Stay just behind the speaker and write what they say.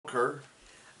occur?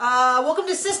 Welcome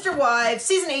to Sister Wives,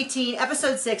 Season 18,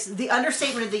 Episode 6, the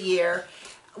Understatement of the Year.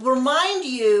 Remind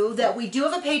you that we do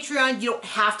have a Patreon. You don't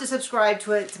have to subscribe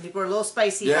to it. Some people are a little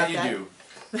spicy about that. Yeah, you do.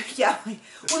 Yeah, we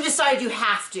decided you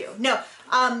have to. No,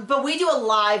 but we do a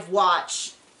live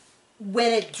watch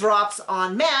when it drops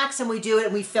on Max, and we do it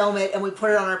and we film it and we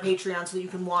put it on our Patreon so that you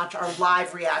can watch our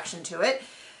live reaction to it.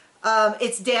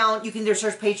 It's down. You can either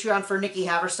search Patreon for Nikki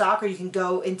Haverstock, or you can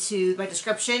go into my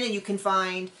description and you can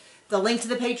find the link to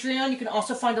the Patreon. You can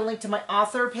also find a link to my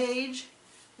author page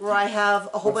where I have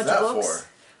a whole bunch of books.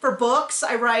 For books,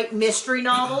 I write mystery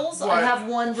novels. I have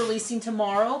one releasing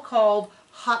tomorrow called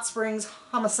Hot Springs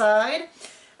Homicide.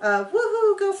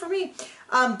 Woohoo, go for me.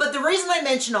 But the reason I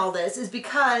mention all this is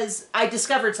because I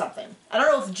discovered something. I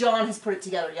don't know if John has put it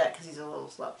together yet because he's a little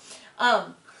slow.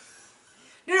 But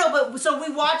so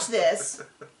we watch this.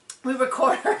 We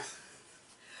record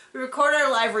our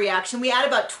live reaction. We add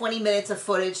about 20 minutes of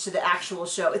footage to the actual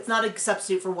show. It's not a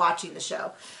substitute for watching the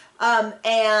show.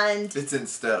 And it's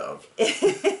instead of.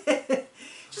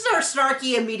 Just our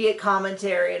snarky immediate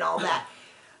commentary and all that.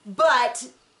 But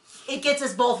it gets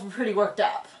us both pretty worked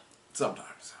up.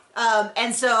 Sometimes.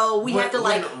 And so we have to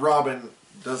when Robin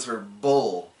does her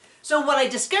bull. So what I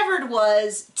discovered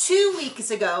was 2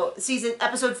 weeks ago,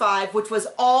 episode 5, which was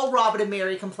all Robin and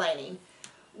Mary complaining.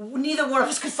 Neither one of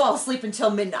us could fall asleep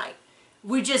until midnight.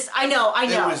 I know.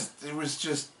 It was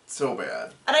just so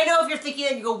bad. And I know if you're thinking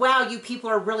that, you go, wow, you people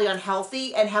are really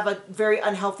unhealthy and have a very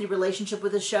unhealthy relationship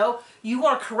with the show. You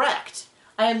are correct.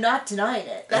 I am not denying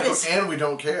it. And we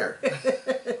don't care.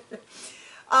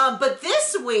 But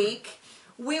this week,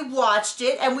 we watched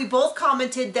it, and we both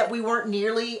commented that we weren't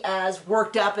nearly as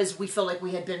worked up as we feel like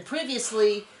we had been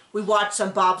previously. We watched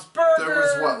some Bob's Burger. There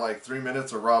was, what, like 3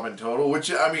 minutes of Robin total?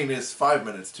 Which, I mean, is 5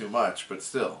 minutes too much, but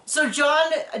still. So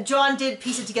John did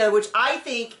piece it together, which I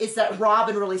think is that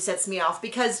Robin really sets me off,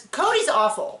 because Cody's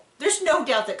awful. There's no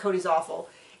doubt that Cody's awful.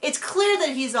 It's clear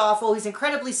that he's awful. He's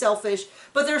incredibly selfish.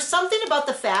 But there's something about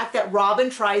the fact that Robin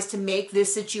tries to make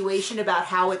this situation about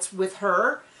how it's with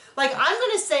her. Like, I'm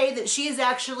going to say that she is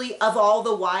actually, of all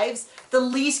the wives, the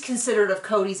least considerate of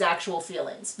Cody's actual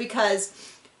feelings. Because...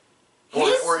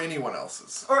 Or anyone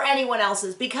else's. Or anyone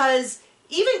else's. Because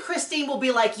even Christine will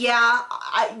be like, yeah,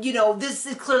 this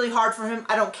is clearly hard for him.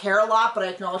 I don't care a lot, but I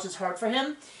acknowledge it's hard for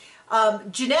him.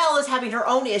 Janelle is having her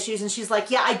own issues, and she's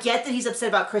like, yeah, I get that he's upset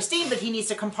about Christine, but he needs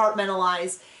to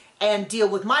compartmentalize and deal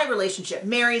with my relationship.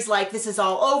 Mary's like, this is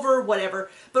all over, whatever.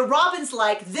 But Robin's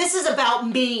like, this is about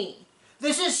me.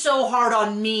 This is so hard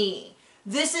on me.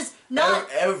 This is not...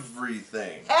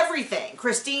 Everything. Everything.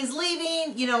 Christine's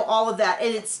leaving, all of that.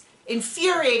 And it's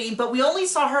infuriating, but we only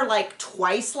saw her like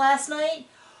twice last night.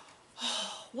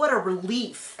 Oh, what a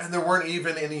relief. And there weren't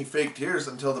even any fake tears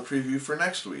until the preview for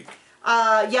next week.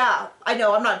 Yeah, I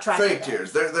know, I'm not tracking Fake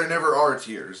tears. There never are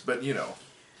tears, but you know.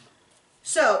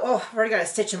 So, I've already got a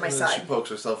stitch in my side. She pokes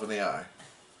herself in the eye.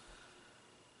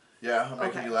 Yeah, I'm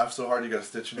making you laugh so hard you got a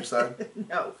stitch in your side?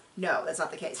 No, that's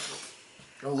not the case.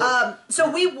 Oh, look. So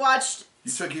we watched...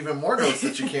 You took even more notes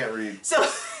that you can't read. So,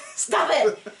 stop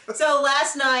it! So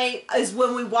last night is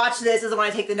when we watched this, is when I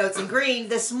take the notes in green.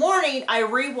 This morning, I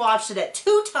rewatched it at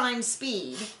 2 times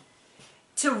speed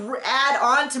to add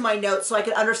on to my notes so I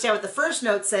could understand what the first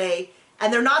notes say.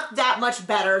 And they're not that much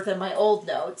better than my old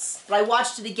notes. But I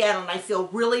watched it again and I feel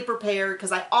really prepared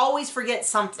because I always forget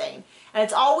something. And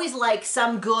it's always like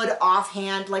some good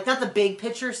offhand, like not the big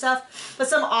picture stuff, but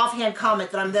some offhand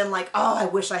comment that I'm then like, oh, I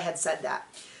wish I had said that.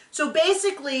 So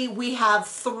basically we have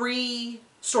 3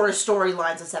 sort of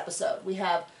storylines this episode. We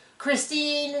have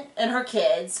Christine and her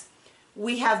kids.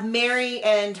 We have Mary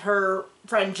and her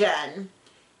friend Jen.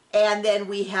 And then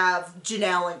we have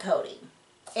Janelle and Cody.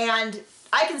 And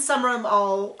I can sum them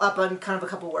all up on kind of a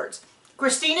couple words.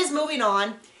 Christine is moving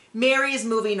on. Mary is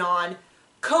moving on.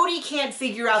 Cody can't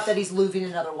figure out that he's losing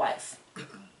another wife.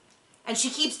 And she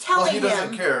keeps telling him... Well, he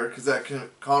doesn't care because that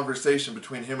conversation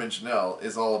between him and Janelle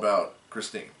is all about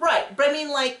Christine. Right. But I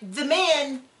mean, like, the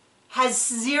man has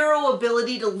zero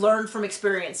ability to learn from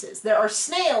experiences. There are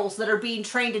snails that are being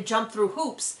trained to jump through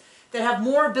hoops that have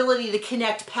more ability to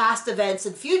connect past events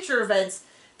and future events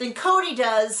than Cody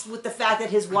does with the fact that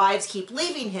his wives keep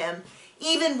leaving him,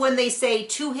 even when they say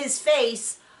to his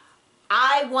face,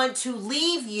 I want to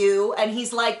leave you, and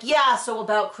he's like, yeah, so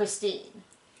about Christine.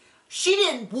 She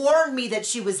didn't warn me that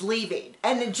she was leaving.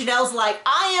 And then Janelle's like,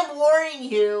 I am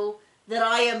warning you that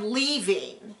I am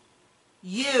leaving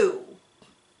you.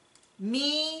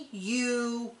 Me,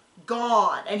 you,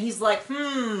 gone. And he's like,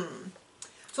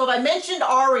 So have I mentioned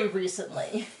Ari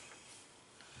recently?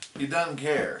 He doesn't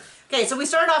care. Okay, so we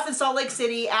started off in Salt Lake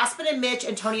City. Aspen and Mitch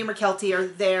and Tony and McKelty are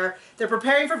there. They're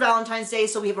preparing for Valentine's Day,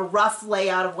 so we have a rough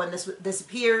layout of when this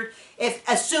appeared. If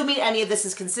assuming any of this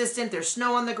is consistent, there's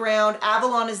snow on the ground.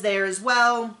 Avalon is there as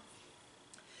well.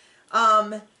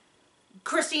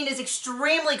 Christine is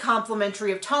extremely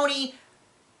complimentary of Tony.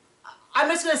 I'm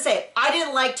just going to say, I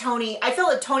didn't like Tony. I felt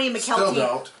like Tony and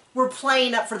McKelty were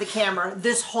playing up for the camera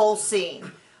this whole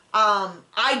scene.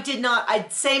 I did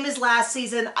not, same as last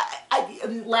season,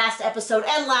 last episode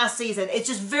and last season. It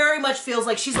just very much feels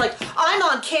like she's like, I'm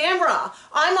on camera.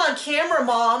 I'm on camera,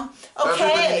 Mom. Okay.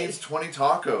 Everybody needs 20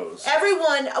 tacos.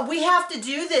 Everyone, we have to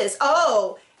do this.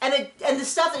 Oh, and the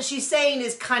stuff that she's saying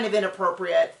is kind of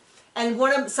inappropriate.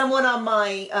 And someone on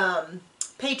my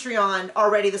Patreon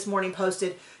already this morning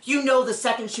posted, you know, the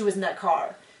second she was in that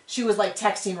car, she was like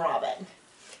texting Robin.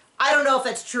 I don't know if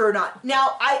that's true or not.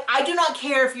 Now, I do not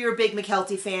care if you're a big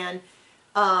McKelty fan.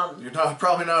 You're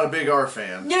probably not a big R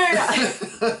fan. No.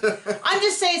 I'm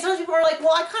just saying, some people are like,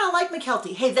 well, I kind of like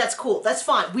McKelty. Hey, that's cool. That's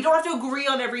fine. We don't have to agree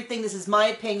on everything. This is my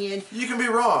opinion. You can be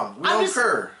wrong. We don't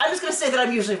care. I'm just going to say that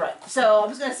I'm usually right. So I'm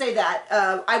just going to say that.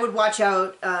 I would watch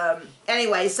out.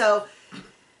 Anyway, so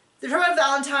they're talking about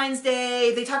Valentine's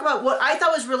Day. They talk about what I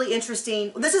thought was really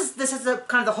interesting. This is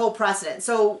kind of the whole precedent.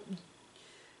 So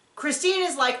Christine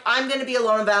is like, I'm going to be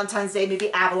alone on Valentine's Day.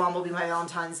 Maybe Avalon will be my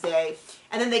Valentine's Day.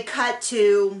 And then they cut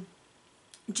to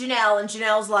Janelle, and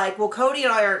Janelle's like, well, Cody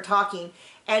and I aren't talking.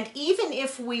 And even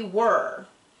if we were,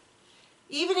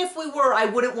 I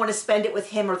wouldn't want to spend it with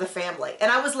him or the family.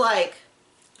 And I was like,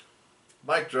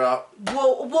 mic drop.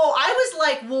 Well, I was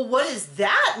like, well, what does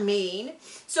that mean?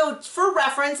 So for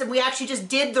reference, and we actually just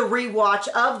did the rewatch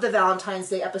of the Valentine's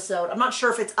Day episode. I'm not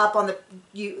sure if it's up on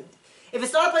if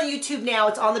it's not up on YouTube now,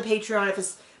 it's on the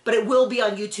Patreon. But it will be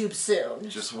on YouTube soon.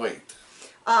 Just wait.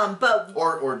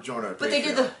 Or join our Patreon. But they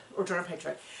did join our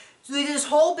Patreon. So they did this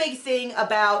whole big thing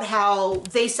about how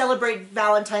they celebrate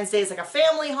Valentine's Day as like a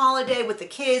family holiday with the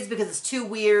kids because it's too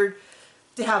weird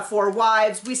to have 4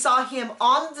 wives. We saw him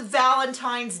on the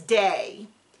Valentine's Day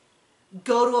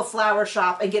go to a flower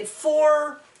shop and get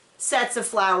 4 sets of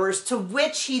flowers, to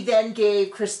which he then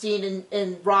gave Christine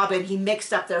and Robin. He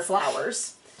mixed up their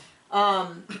flowers.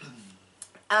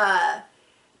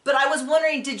 But I was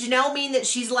wondering, did Janelle mean that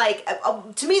she's like,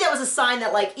 to me that was a sign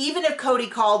that like, even if Cody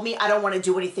called me, I don't want to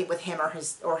do anything with him or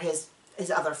his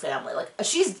other family. Like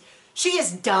she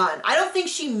is done. I don't think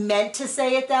she meant to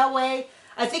say it that way.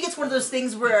 I think it's one of those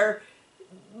things where,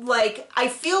 like, I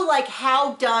feel like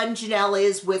how done Janelle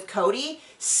is with Cody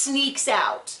sneaks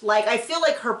out. Like, I feel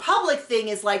like her public thing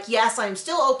is like, yes, I'm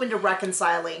still open to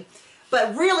reconciling.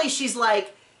 But really she's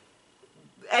like,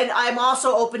 and I'm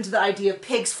also open to the idea of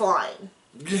pigs flying.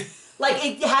 Like,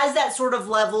 it has that sort of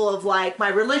level of like, my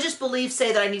religious beliefs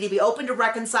say that I need to be open to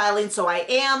reconciling, so I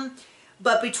am.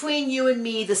 But between you and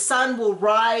me, the sun will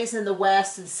rise in the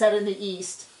west and set in the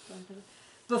east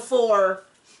before,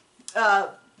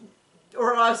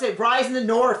 or I would say rise in the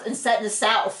north and set in the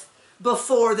south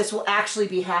before this will actually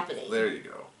be happening. There you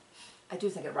go. I do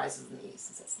think it rises in the east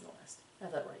and sets in the west. I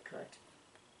have that right, correct?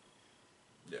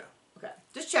 Yeah. Okay,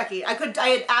 just checking.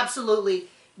 I absolutely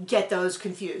get those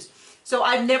confused. So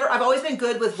I've always been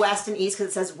good with west and east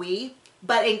because it says we.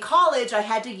 But in college, I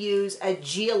had to use a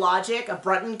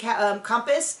Brunton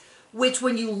compass, which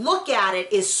when you look at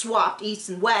it is swapped east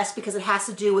and west because it has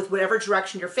to do with whatever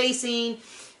direction you're facing.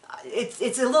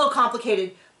 It's a little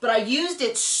complicated, but I used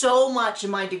it so much in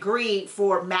my degree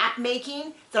for map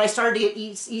making that I started to get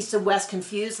east and west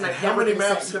confused. And how many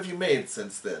maps have you made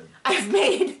since then? I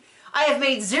have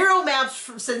made 0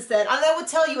 maps since then. And I would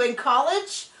tell you, in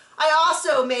college, I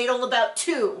also made only about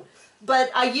 2.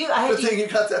 But Good thing you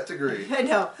got that degree. I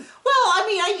know. Well,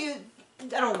 I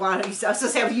don't want to use it. I was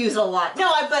going to say I've used it a lot. No,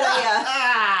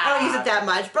 I don't use it that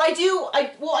much. But I do.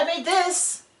 I made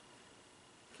this.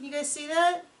 Can you guys see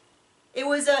that? It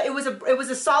was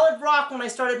a solid rock when I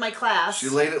started my class. She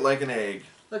laid it like an egg.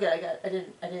 Look at it. I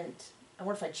didn't. I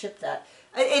wonder if I chipped that.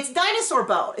 It's dinosaur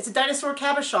bone. It's a dinosaur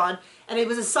cabochon, and it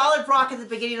was a solid rock at the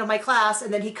beginning of my class.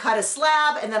 And then he cut a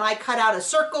slab, and then I cut out a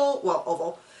circle, well,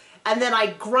 oval, and then I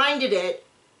grinded it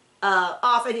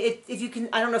off. And if you can,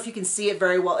 I don't know if you can see it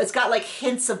very well. It's got like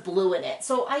hints of blue in it.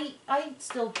 So I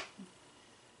still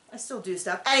do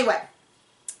stuff. Anyway,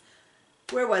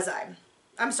 where was I?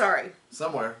 I'm sorry.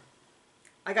 Somewhere.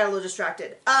 I got a little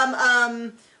distracted. We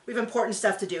have important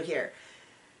stuff to do here.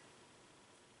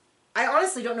 I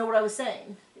honestly don't know what I was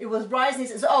saying. It was rising.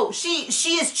 Oh, she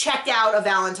is checked out of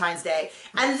Valentine's Day,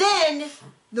 and then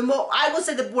I will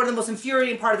say that one of the most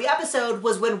infuriating part of the episode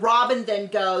was when Robin then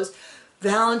goes,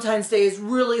 Valentine's Day is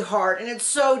really hard, and it's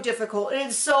so difficult, and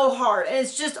it's so hard, and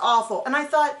it's just awful. And I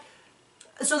thought,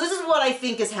 so this is what I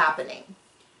think is happening.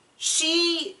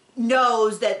 She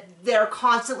knows that they're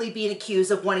constantly being accused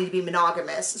of wanting to be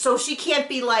monogamous. So she can't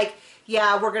be like,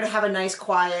 yeah, we're going to have a nice,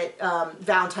 quiet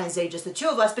Valentine's Day, just the two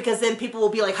of us, because then people will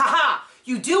be like, haha,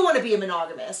 you do want to be a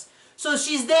monogamous. So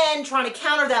she's then trying to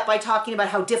counter that by talking about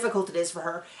how difficult it is for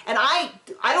her. And I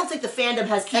don't think the fandom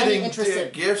has any interest in...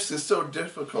 Getting gifts is so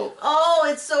difficult. Oh,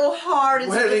 it's so hard.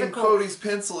 It's so Wetting difficult. Cody's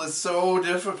pencil is so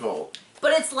difficult.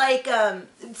 But it's like,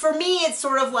 for me, it's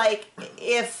sort of like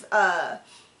if my,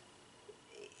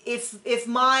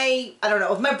 I don't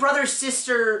know, if my brother's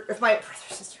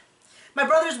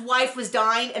wife was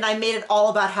dying and I made it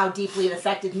all about how deeply it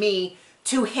affected me,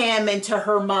 to him and to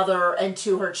her mother and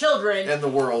to her children. And the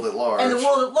world at large. And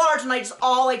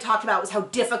all I talked about was how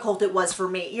difficult it was for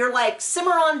me. You're like, simmer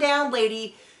on down,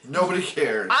 lady. Nobody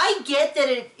cares. I get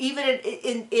that even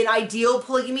in ideal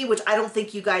polygamy, which I don't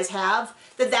think you guys have,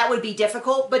 that would be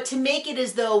difficult. But to make it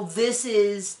as though this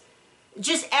is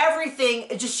just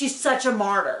everything, she's such a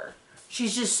martyr.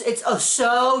 She's just, it's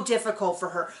so difficult for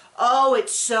her. Oh,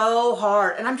 it's so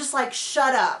hard. And I'm just like,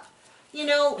 shut up. You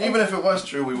know, even if it was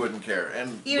true, we wouldn't care,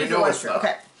 and even we if know it was it's true. not.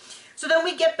 Okay, so then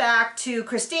we get back to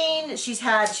Christine. She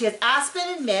has Aspen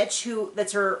and Mitch,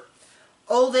 that's her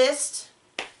oldest,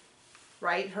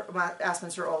 right?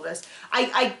 Aspen's her oldest.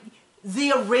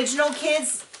 The original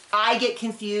kids, I get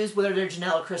confused whether they're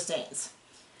Janelle or Christine's,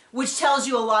 which tells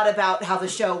you a lot about how the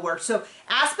show works. So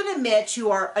Aspen and Mitch, who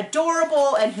are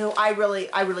adorable and who I really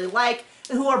like,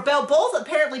 and who are both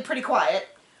apparently pretty quiet,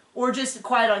 or just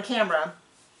quiet on camera.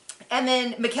 And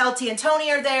then McKelty and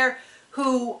Tony are there,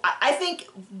 who I think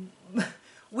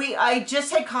I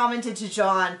just had commented to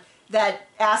John that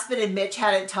Aspen and Mitch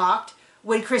hadn't talked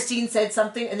when Christine said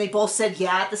something and they both said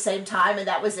yeah at the same time, and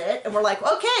that was it. And we're like,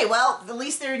 okay, well, at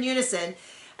least they're in unison.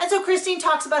 And so Christine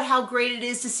talks about how great it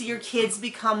is to see your kids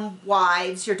become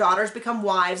wives, your daughters become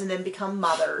wives and then become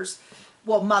mothers.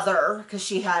 Well, mother, because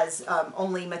she has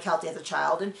only McKelty as a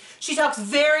child. And she talks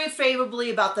very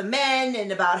favorably about the men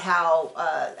and about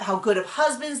how good of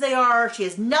husbands they are. She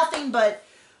has nothing but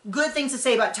good things to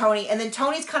say about Tony. And then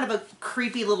Tony's kind of a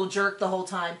creepy little jerk the whole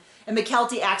time. And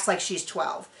McKelty acts like she's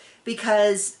 12.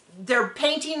 Because they're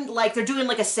painting, like they're doing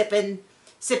like a sip and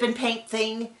paint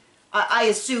thing. I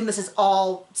assume this is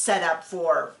all set up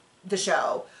for the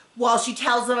show. While she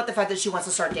tells them about the fact that she wants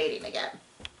to start dating again.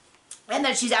 And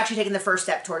then she's actually taking the first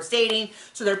step towards dating.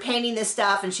 So they're painting this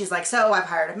stuff, and she's like, so I've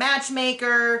hired a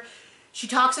matchmaker. She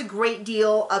talks a great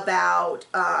deal about,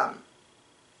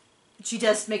 she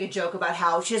does make a joke about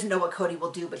how she doesn't know what Cody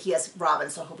will do, but he has Robin,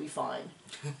 so he'll be fine.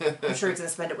 I'm sure he's going to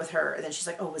spend it with her. And then she's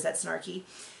like, oh, was that snarky?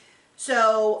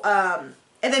 So,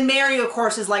 and then Mary, of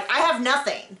course, is like, I have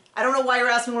nothing. I don't know why you're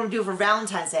asking what I'm doing for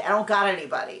Valentine's Day. I don't got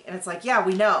anybody. And it's like, yeah,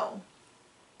 we know.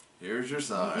 Here's your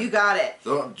sign. You got it.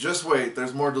 Don't, just wait.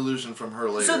 There's more delusion from her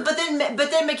later. So, but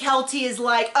then McKelty is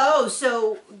like, oh,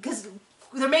 so because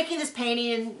they're making this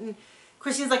painting, and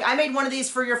Christine's like, I made one of these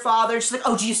for your father. She's like,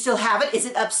 oh, do you still have it? Is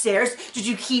it upstairs? Did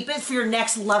you keep it for your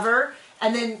next lover?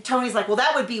 And then Tony's like, well,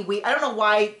 that would be weird. I don't know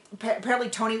why. Apparently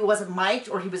Tony wasn't mic'd,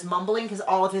 or he was mumbling because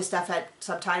all of his stuff had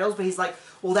subtitles. But he's like,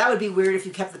 well, that would be weird if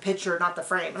you kept the picture, not the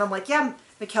frame. And I'm like, yeah,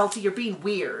 McKelty, you're being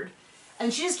weird.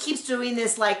 And she just keeps doing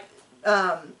this, like,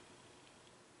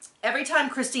 every time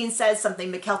Christine says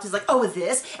something, McKelty's like, oh,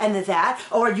 this and that.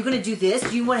 Oh, are you going to do this?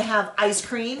 Do you want to have ice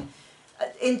cream?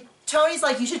 And Tony's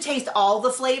like, you should taste all the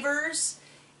flavors.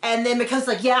 And then McKelty's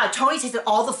like, yeah, Tony tasted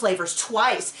all the flavors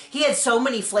twice. He had so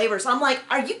many flavors. I'm like,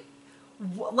 are you,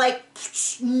 like,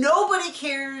 nobody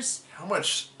cares. How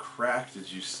much crack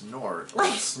did you snort or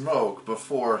smoke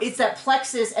before? It's that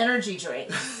Plexus energy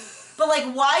drink. But, like,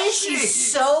 why is she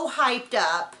so hyped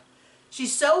up?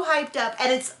 She's so hyped up,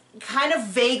 and it's kind of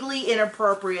vaguely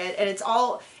inappropriate, and it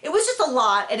was just a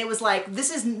lot, and it was like, this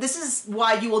is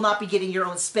why you will not be getting your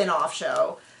own spin-off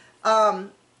show.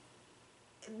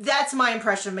 That's my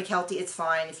impression of McKelty. It's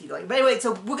fine if you like. But anyway,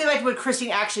 so we'll get back to what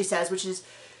Christine actually says, which is,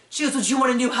 she goes, well, do you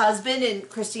want a new husband? And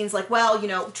Christine's like, well, you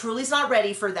know, Truly's not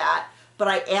ready for that, but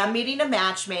I am meeting a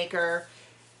matchmaker.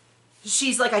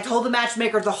 She's like, I told the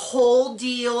matchmaker the whole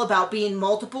deal about being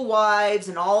multiple wives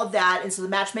and all of that. And so the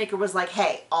matchmaker was like,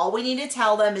 hey, all we need to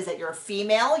tell them is that you're a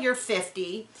female, you're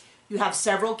 50, you have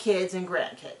several kids and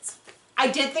grandkids. I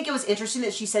did think it was interesting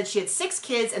that she said she had 6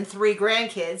 kids and 3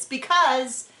 grandkids,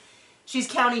 because she's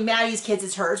counting Maddie's kids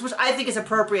as hers, which I think is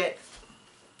appropriate.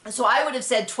 So I would have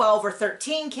said 12 or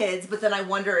 13 kids, but then I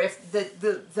wonder if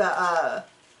the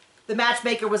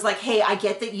matchmaker was like, hey, I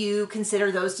get that you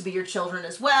consider those to be your children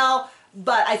as well,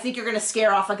 but I think you're going to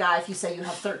scare off a guy if you say you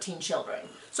have 13 children.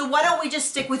 So why don't we just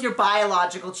stick with your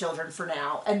biological children for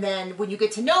now, and then when you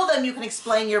get to know them, you can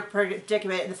explain your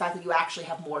predicament and the fact that you actually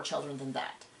have more children than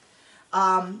that.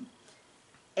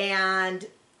 And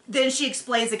then she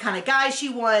explains the kind of guy she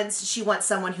wants. She wants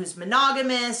someone who's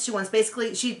monogamous. She wants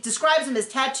she describes him as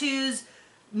tattoos,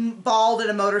 bald, and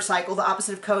a motorcycle, the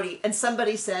opposite of Cody. And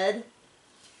somebody said,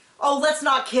 oh, let's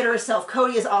not kid ourselves.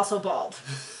 Cody is also bald.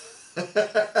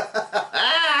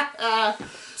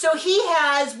 So he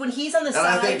has, when he's on the side...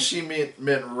 And I think she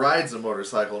meant rides a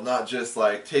motorcycle, not just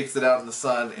like takes it out in the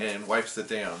sun and wipes it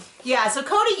down. Yeah, so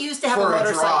Cody used to have a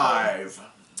motorcycle. For a drive.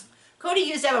 Cody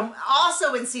used to have him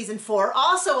also in season 4,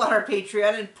 also on our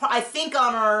Patreon, and I think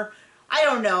on our, I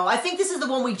don't know, I think this is the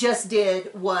one we just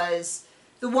did, was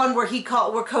the one where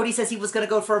where Cody says he was going to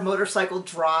go for a motorcycle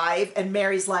drive, and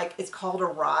Mary's like, it's called a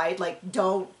ride, like,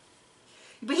 don't.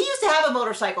 But he used to have a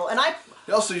motorcycle, and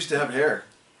He also used to have hair.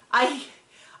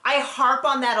 I harp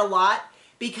on that a lot,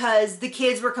 because the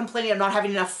kids were complaining of not having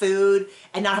enough food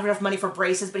and not having enough money for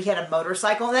braces, but he had a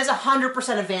motorcycle, and that's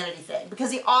 100% a vanity thing,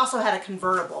 because he also had a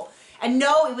convertible. And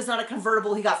no, it was not a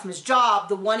convertible he got from his job.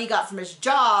 The one he got from his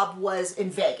job was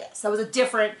in Vegas. That was a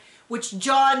different, which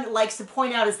John likes to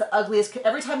point out is the ugliest.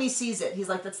 Every time he sees it, he's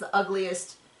like, that's the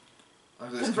ugliest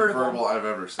convertible I've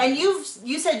ever seen. And you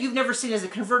said you've never seen it as a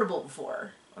convertible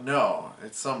before. No,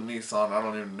 it's some Nissan. I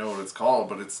don't even know what it's called,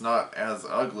 but it's not as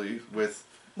ugly with...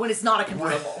 When it's not a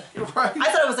convertible. Right.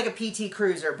 I thought it was like a PT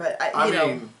Cruiser, but I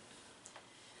mean,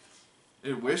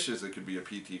 it wishes it could be a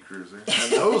PT Cruiser,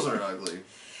 and those are ugly.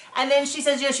 And then she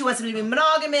says, you know, she wants him to be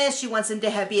monogamous. She wants him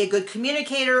to be a good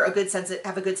communicator, have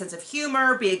a good sense of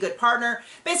humor, be a good partner.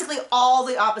 Basically, all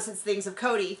the opposite things of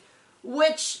Cody.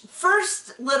 Which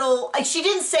she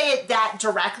didn't say it that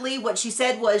directly. What she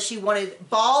said was she wanted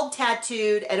bald,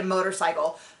 tattooed, and a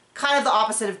motorcycle. Kind of the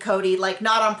opposite of Cody, like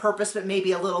not on purpose, but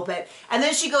maybe a little bit. And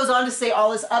then she goes on to say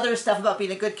all this other stuff about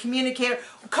being a good communicator.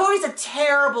 Cody's a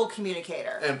terrible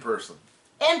communicator. In person.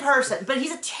 But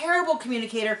he's a terrible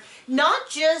communicator, not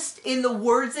just in the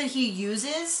words that he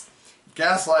uses.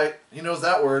 Gaslight, he knows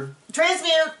that word.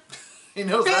 Transmute. He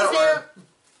knows that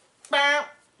word.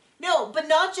 No, but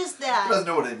not just that. He doesn't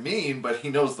know what it means, but he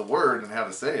knows the word and how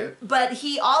to say it. But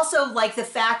he also, like the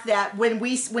fact that when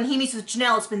he meets with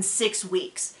Janelle, it's been 6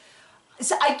 weeks.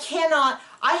 So I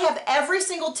have every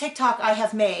single TikTok I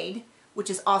have made,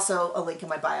 which is also a link in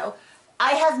my bio,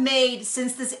 I have made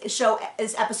since this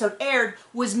episode aired,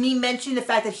 was me mentioning the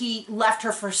fact that he left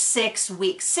her for 6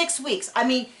 weeks. 6 weeks. I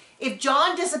mean, if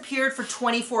John disappeared for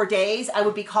 24 days, I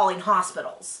would be calling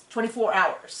hospitals. 24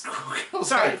 hours.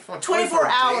 Sorry, 24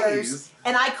 hours,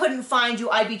 and I couldn't find you,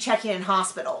 I'd be checking in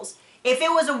hospitals. If it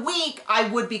was a week, I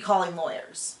would be calling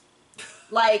lawyers.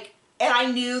 Like, and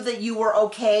I knew that you were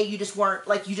okay, you just weren't,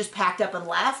 like, you just packed up and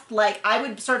left. Like, I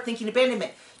would start thinking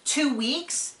abandonment. 2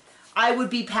 weeks, I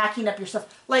would be packing up your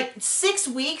stuff. Like, 6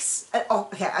 weeks,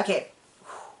 okay. I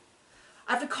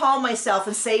have to calm myself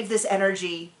and save this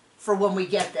energy for when we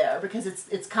get there, because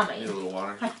it's coming. Need a little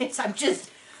water. This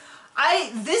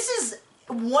is,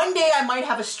 one day I might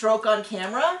have a stroke on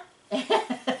camera.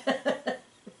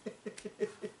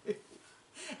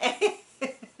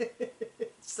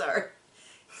 Sorry.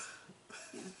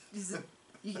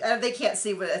 They can't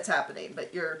see what's happening,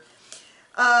 but you're...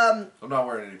 I'm not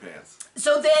wearing any pants.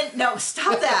 So then, no,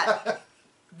 stop that.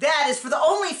 That is for the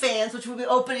OnlyFans, which will be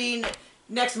opening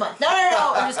next month. No,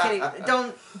 I'm just kidding.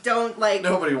 Don't like...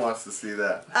 Nobody wants to see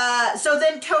that. So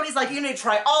then Cody's like, you need to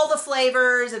try all the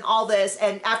flavors and all this.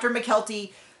 And after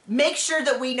McKelty, make sure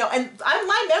that we know. And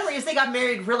my memory is they got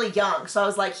married really young. So I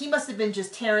was like, he must have been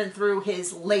just tearing through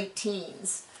his late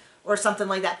teens or something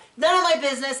like that. None of my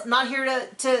business. I'm not here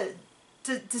to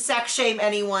sex shame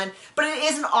anyone. But it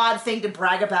is an odd thing to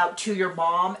brag about to your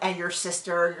mom and your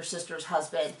sister's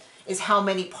husband, is how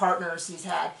many partners he's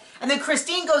had. And then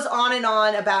Christine goes on and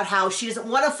on about how she doesn't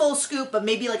want a full scoop, but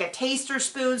maybe like a taster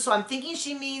spoon. So I'm thinking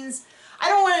she means, I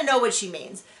don't want to know what she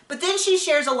means. But then she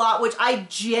shares a lot, which I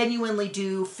genuinely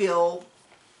do feel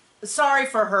sorry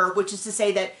for her, which is to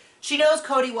say that she knows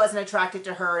Cody wasn't attracted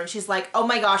to her, and she's like, oh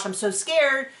my gosh, I'm so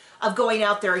scared of going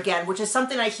out there again, which is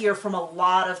something I hear from a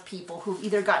lot of people who've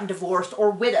either gotten divorced or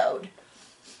widowed.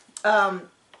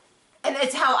 And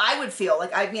it's how I would feel.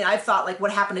 Like, I mean, I've thought, like,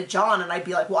 what happened to John, and I'd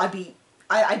be like, well, I'd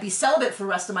be celibate for the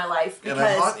rest of my life. And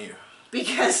I haunt you.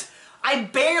 Because I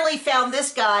barely found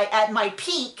this guy at my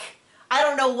peak. I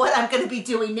don't know what I'm going to be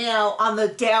doing now on the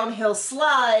downhill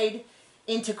slide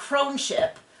into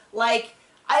crone-ship. Like,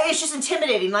 it's just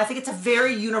intimidating. And I think it's a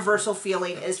very universal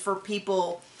feeling, is for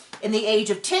people in the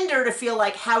age of Tinder to feel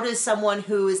like, how does someone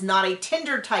who is not a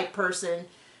Tinder-type person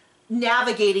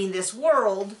navigating this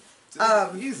world...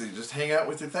 It's easy. Just hang out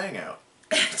with your thing out.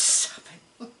 Stop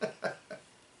it.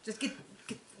 Just get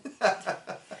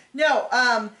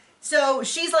no. So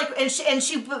she's like, and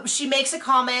she makes a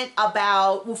comment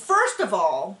about, well, first of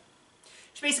all,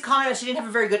 she makes a comment that she didn't have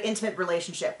a very good intimate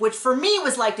relationship, which for me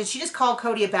was like, did she just call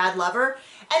Cody a bad lover?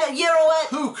 And you know what?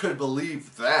 Who could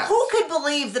believe that? Who could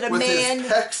believe that a with man... With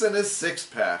his pecs and his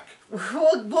six-pack.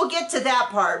 We'll get to that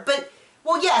part. But,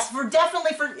 well, yes, for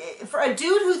a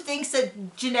dude who thinks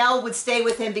that Janelle would stay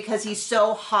with him because he's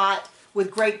so hot with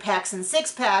great pecs and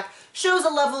six-pack, shows a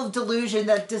level of delusion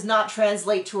that does not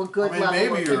translate to a good level of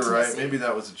intimacy. Maybe you're right. Maybe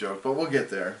that was a joke, but we'll get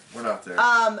there. We're not there.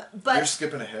 But you're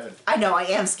skipping ahead. I know, I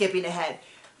am skipping ahead.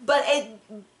 But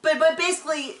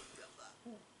basically,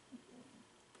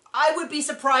 I would be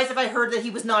surprised if I heard that he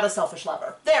was not a selfish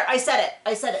lover. There, I said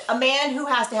it. A man who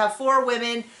has to have 4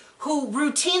 women, who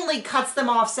routinely cuts them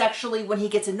off sexually when he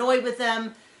gets annoyed with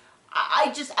them.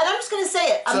 I'm just going to say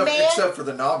it. Except for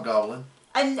the knob goblin.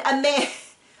 A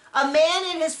man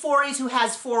in his 40s who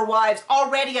has 4 wives,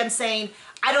 already I'm saying,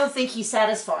 I don't think he's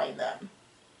satisfying them.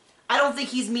 I don't think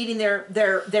he's meeting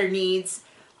their needs.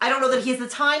 I don't know that he has the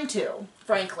time to,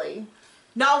 frankly.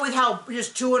 Not with how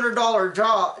just $200 hour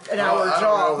job. I don't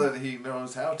know that he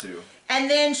knows how to. And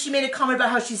then she made a comment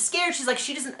about how she's scared. She's like,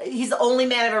 he's the only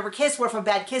man I've ever kissed. What if I'm a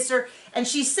bad kisser? And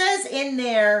she says in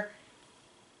there,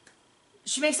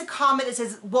 she makes a comment that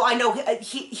says, well, I know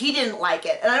he didn't like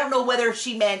it. And I don't know whether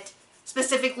she meant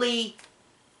specifically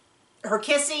her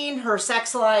kissing, her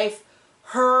sex life,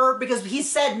 because he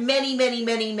said many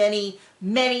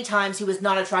times he was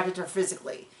not attracted to her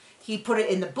physically. He put it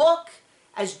in the book.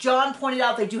 As John pointed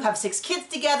out, they do have 6 kids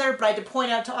together, but I had to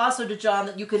point out to John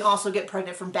that you can also get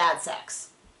pregnant from bad sex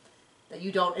that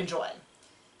you don't enjoy.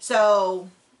 So,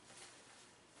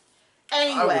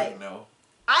 anyway. I wouldn't know.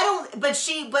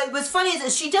 But what's funny is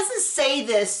that she doesn't say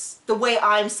this the way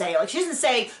I'm saying. Like, she doesn't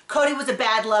say, Cody was a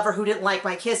bad lover who didn't like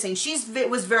my kissing. It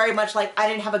was very much like, I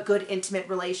didn't have a good intimate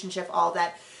relationship, all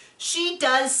that. She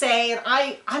does say, and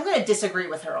I'm going to disagree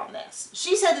with her on this.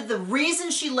 She said that the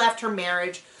reason she left her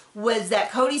marriage was that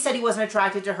Cody said he wasn't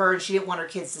attracted to her and she didn't want her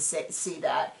kids to see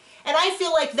that. And I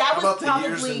feel like that was probably... How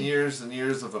about the years and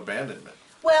years of abandonment?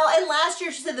 Well, and last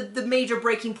year she said the major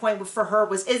breaking point for her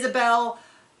was Isabel.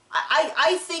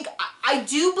 I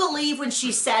do believe when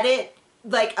she said it,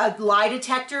 like a lie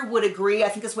detector would agree. I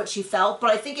think that's what she felt.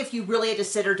 But I think if you really had to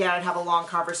sit her down and have a long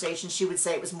conversation, she would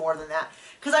say it was more than that.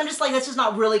 Because I'm just like, that's just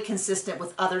not really consistent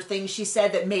with other things she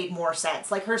said that made more sense.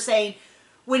 Like her saying,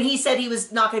 when he said he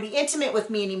was not going to be intimate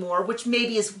with me anymore, which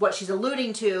maybe is what she's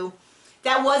alluding to,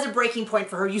 that was a breaking point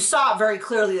for her. You saw it very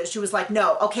clearly that she was like,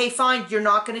 no, okay, fine, you're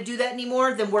not going to do that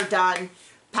anymore, then we're done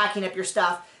packing up your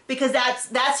stuff. Because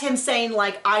that's him saying,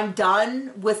 like, I'm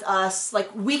done with us.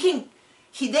 Like, we can...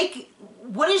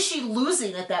 what is she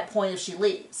losing at that point if she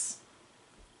leaves?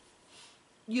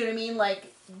 You know what I mean?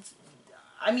 Like,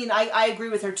 I agree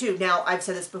with her, too. Now, I've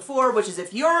said this before, which is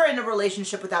if you're in a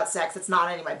relationship without sex, it's not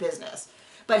any of my business.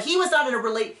 But he was not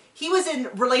in he was in a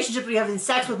relationship where he was having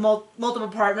sex with multiple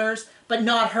partners, but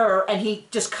not her, and he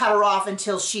just cut her off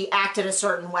until she acted a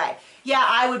certain way. Yeah,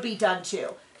 I would be done, too.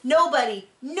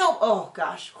 Oh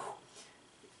gosh.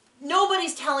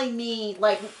 Nobody's telling me,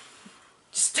 like,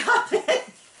 stop it.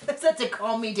 That's not to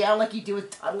calm me down like you do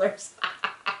with toddlers.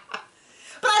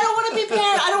 But I don't want to be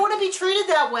I don't want to be treated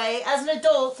that way as an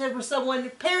adult where someone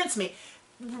parents me.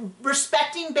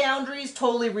 Respecting boundaries,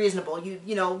 totally reasonable.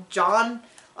 You know, John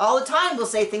all the time will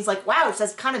say things like, wow,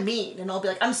 that's kind of mean. And I'll be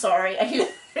like, I'm sorry. I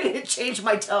need to change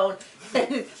my tone. But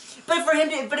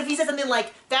if he said something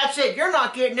like, that's it, you're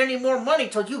not getting any more money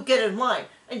till you get in line.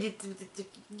 And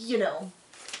you know,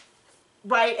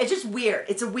 right? It's just weird.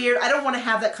 It's I don't want to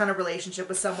have that kind of relationship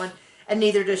with someone, and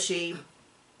neither does she.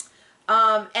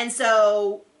 And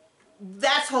so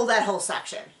that's that whole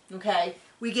section. Okay,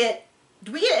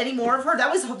 do we get any more of her?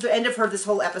 That was the end of this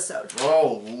whole episode.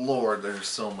 Oh Lord, there's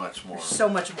so much more. So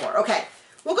much more. Okay,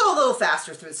 we'll go a little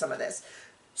faster through some of this.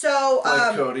 So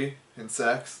like Cody and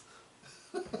sex.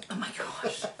 Oh my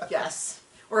gosh! Yes,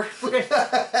 we're gonna.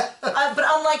 But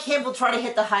unlike him, we'll try to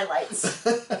hit the highlights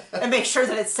and make sure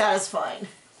that it's satisfying.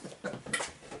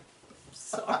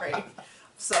 Sorry,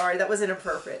 that was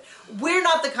inappropriate. We're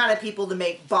not the kind of people to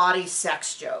make body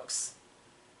sex jokes.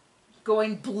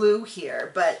 Going blue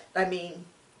here, but I mean,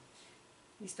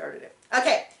 he started it.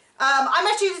 Okay, I'm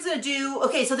actually just gonna do.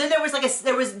 Okay, so then there was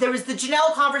there was the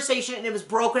Janelle conversation, and it was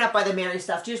broken up by the Mary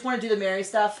stuff. Do you just want to do the Mary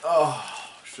stuff? Oh,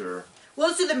 sure. Well,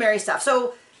 let's do the Mary stuff.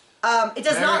 So, it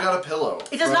does Mary not. got a pillow.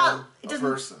 It does not. It does.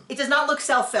 Person. It does not look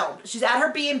self-filmed. She's at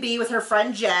her B&B with her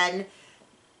friend Jen.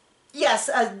 Yes,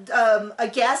 a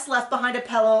guest left behind a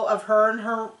pillow of her and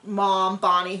her mom,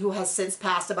 Bonnie, who has since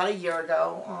passed about a year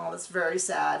ago. Oh, that's very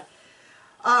sad.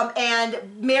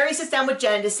 And Mary sits down with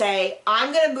Jen to say,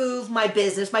 I'm going to move my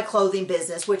business, my clothing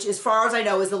business, which as far as I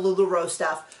know is the LuLaRoe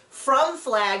stuff, from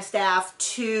Flagstaff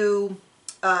to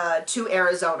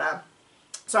Arizona.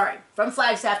 Sorry, from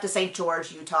Flagstaff to St.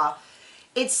 George, Utah.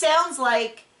 It sounds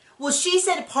like, well, she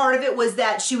said part of it was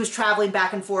that she was traveling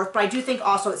back and forth, but I do think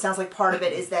also it sounds like part of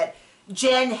it is that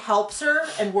Jen helps her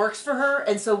and works for her,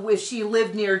 and so if she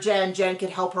lived near Jen, Jen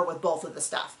could help her with both of the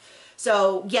stuff.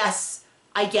 So, yes,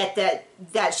 I get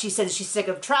that she says she's sick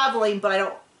of traveling, but I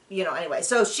don't, anyway.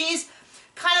 So she's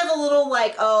kind of a little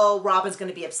like, oh, Robin's going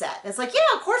to be upset. And it's like,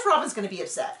 yeah, of course Robin's going to be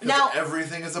upset. Now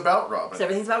everything is about Robin.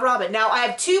 Everything's about Robin. Now, I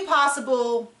have two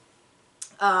possible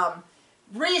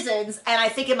reasons, and I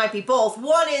think it might be both.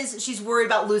 One is she's worried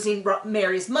about losing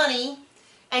Mary's money,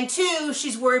 and two,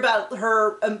 she's worried about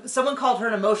her, someone called her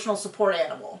an emotional support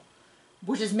animal,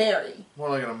 which is Mary. More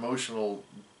like an emotional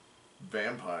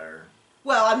vampire.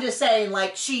 Well, I'm just saying,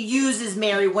 like, she uses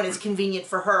Mary when it's convenient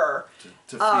for her.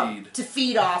 To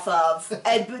feed off of,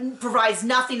 and provides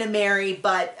nothing to Mary,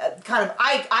 but kind of,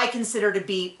 I consider to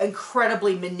be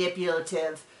incredibly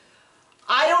manipulative.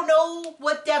 I don't know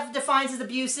what defines as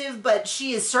abusive, but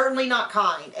she is certainly not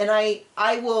kind. And I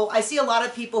see a lot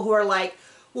of people who are like,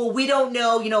 well, we don't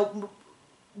know,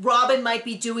 Robin might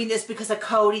be doing this because of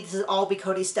Cody, this is all be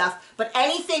Cody stuff, but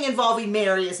anything involving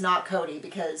Mary is not Cody,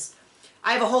 because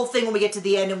I have a whole thing when we get to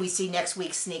the end and we see next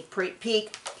week's sneak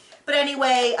peek. But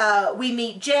anyway, we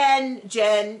meet Jen.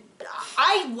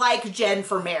 I like Jen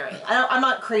for Mary. I'm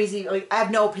not crazy. Like, I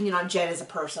have no opinion on Jen as a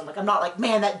person. Like, I'm not like,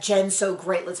 man, that Jen's so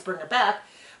great, let's bring her back.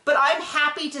 But I'm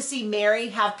happy to see Mary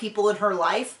have people in her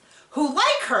life who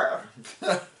like her.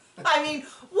 I mean,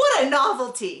 what a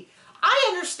novelty. I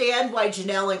understand why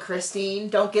Janelle and Christine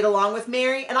don't get along with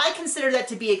Mary, and I consider that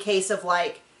to be a case of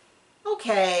like,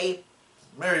 okay,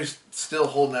 Mary's still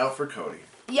holding out for Cody.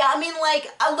 Yeah, I mean, like,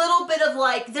 a little bit of,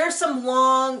 like, there's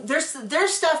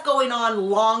stuff going on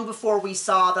long before we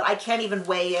saw that I can't even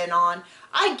weigh in on.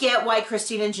 I get why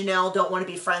Christine and Janelle don't want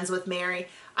to be friends with Mary.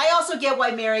 I also get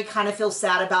why Mary kind of feels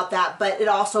sad about that, but it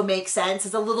also makes sense.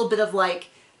 It's a little bit of, like,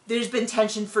 there's been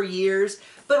tension for years.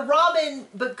 But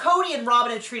Cody and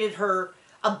Robin have treated her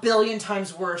a billion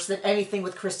times worse than anything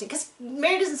with Christine. Because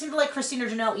Mary doesn't seem to like Christine or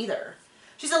Janelle either.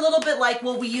 She's a little bit like,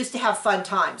 well, we used to have fun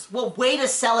times. Well, way to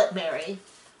sell it, Mary.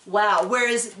 Wow.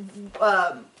 Whereas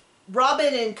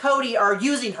Robin and Cody are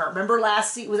using her. Remember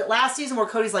was it last season where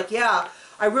Cody's like, yeah,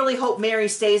 I really hope Mary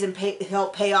stays and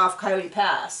help pay off Coyote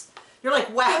Pass. You're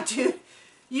like, wow, dude,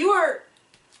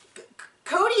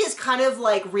 Cody is kind of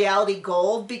like reality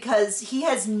gold because he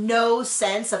has no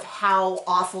sense of how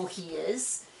awful he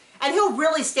is. And he'll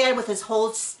really stand with his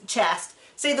whole chest,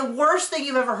 say the worst thing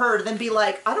you've ever heard, and then be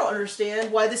like, I don't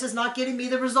understand why this is not getting me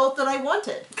the result that I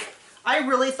wanted. I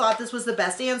really thought this was the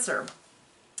best answer.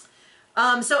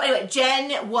 So anyway,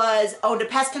 Jen owned a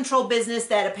pest control business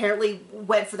that apparently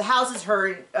went for the houses.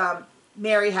 Her and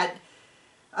Mary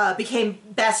became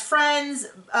best friends.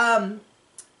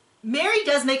 Mary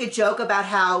does make a joke about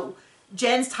how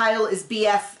Jen's title is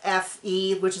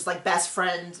BFFE, which is like best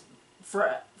friend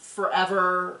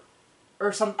forever,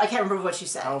 or some. I can't remember what she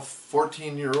said. How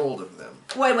 14-year-old of them.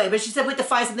 Wait, but she said we have to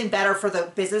find something better for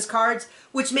the business cards,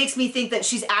 which makes me think that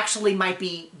she's actually might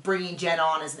be bringing Jen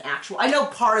on as an actual. I know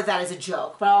part of that is a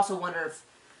joke, but I also wonder if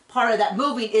part of that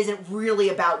movie isn't really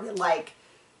about like,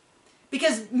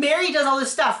 because Mary does all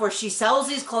this stuff where she sells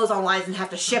these clothes online and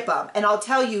have to ship them, and I'll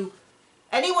tell you,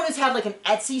 anyone who's had like an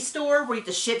Etsy store where you have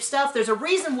to ship stuff, there's a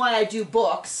reason why I do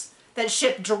books that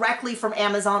ship directly from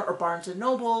Amazon or Barnes &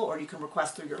 Noble, or you can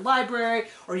request through your library,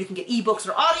 or you can get ebooks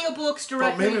or audiobooks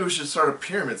directly. Well, maybe we should start a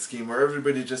pyramid scheme where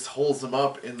everybody just holds them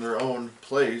up in their own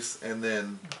place, and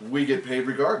then we get paid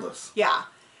regardless. Yeah.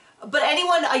 But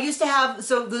anyone, I used to have,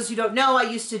 so those who don't know, I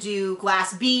used to do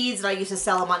glass beads, and I used to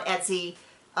sell them on Etsy,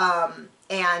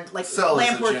 and like sell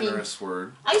lamp is a working. generous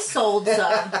word. I sold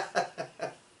some.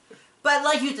 But,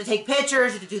 like, you have to take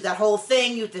pictures, you have to do that whole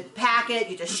thing, you have to pack it,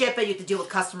 you have to ship it, you have to deal with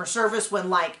customer service when,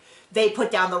 like, they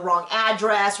put down the wrong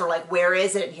address, or, like, where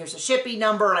is it, and here's a shipping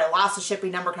number, and I lost the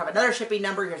shipping number, can I have another shipping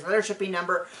number, here's another shipping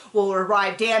number, will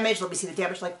arrive damaged, let me see the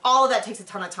damage, like, all of that takes a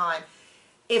ton of time.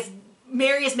 If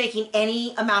Mary is making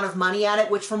any amount of money at it,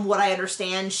 which from what I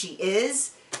understand she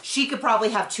is, she could probably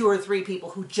have 2 or 3 people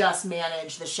who just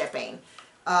manage the shipping.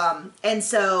 And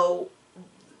so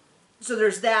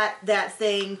there's that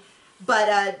thing.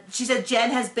 But she said Jen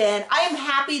has been, I am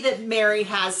happy that Mary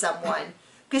has someone.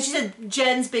 Because she said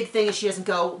Jen's big thing is she doesn't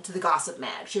go to the gossip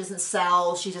mag. She doesn't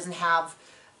sell. She doesn't have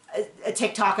a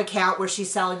TikTok account where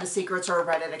she's selling the secrets, or a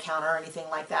Reddit account or anything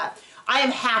like that. I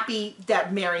am happy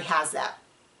that Mary has that.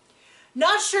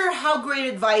 Not sure how great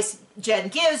advice Jen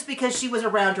gives, because she was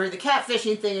around during the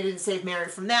catfishing thing and didn't save Mary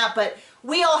from that, but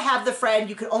we all have the friend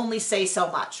you can only say so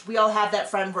much. We all have that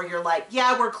friend where you're like,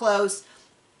 yeah, we're close.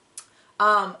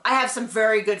 I have some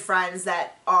very good friends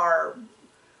that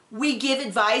we give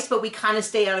advice, but we kind of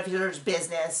stay out of each other's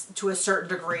business to a certain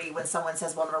degree when someone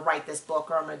says, well, I'm going to write this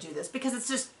book or I'm going to do this, because it's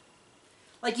just,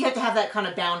 like, you have to have that kind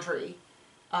of boundary.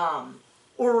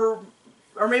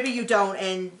 Or maybe you don't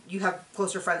and you have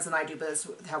closer friends than I do, but that's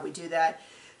how we do that.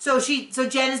 So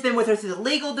Jen has been with her through the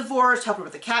legal divorce, helped her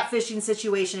with the catfishing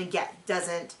situation, and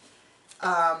doesn't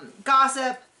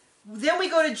gossip. Then we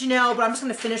go to Janelle, but I'm just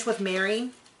going to finish with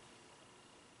Mary.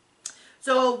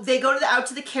 So they go out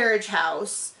to the carriage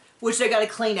house, which they got to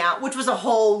clean out, which was a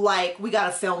whole, like, we got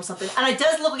to film something. And it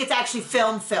does look like it's actually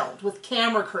filmed with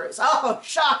camera crews. Oh,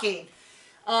 shocking.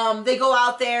 They go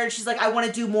out there and she's like, I want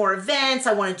to do more events.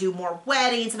 I want to do more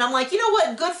weddings. And I'm like, you know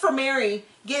what? Good for Mary,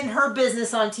 getting her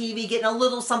business on TV, getting a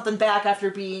little something back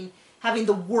after having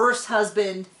the worst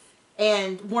husband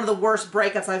and one of the worst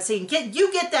breakups I've seen.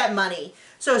 You get that money.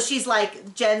 So she's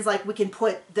like, Jen's like, we can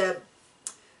put the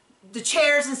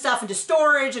chairs and stuff into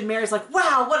storage, and Mary's like,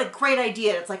 wow, what a great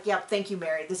idea. And it's like, yep, thank you,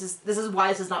 Mary. This is why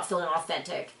this is not feeling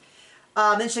authentic.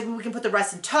 Then she's like, we can put the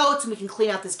rest in totes, and we can clean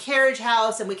out this carriage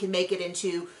house, and we can make it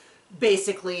into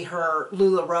basically her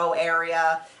LuLaRoe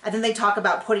area. And then they talk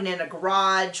about putting in a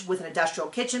garage with an industrial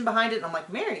kitchen behind it. And I'm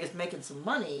like, Mary is making some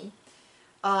money.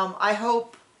 I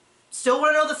hope. Still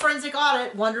want to know the forensic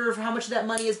audit. Wonder if how much of that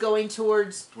money is going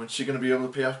towards. When's she going to be able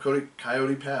to pay off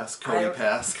Coyote Pass? Cody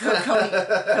Pass.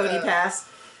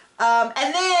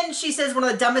 And then she says one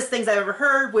of the dumbest things I've ever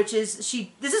heard, which is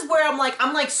this is where I'm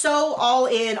like so all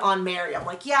in on Mary. I'm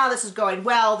like, yeah, this is going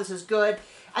well. This is good.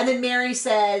 And then Mary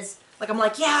says, like, I'm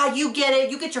like, yeah, you get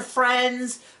it. You get your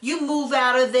friends. You move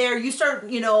out of there. You start,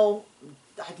 I'd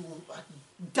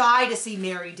die to see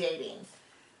Mary dating.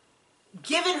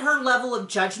 Given her level of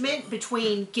judgment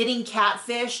between getting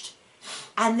catfished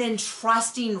and then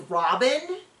trusting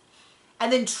Robin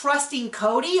and then trusting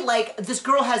Cody, like, this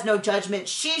girl has no judgment.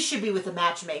 She should be with a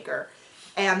matchmaker.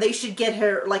 And they should get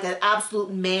her, like, an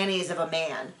absolute mayonnaise of a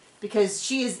man. Because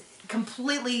she is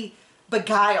completely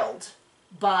beguiled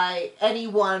by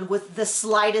anyone with the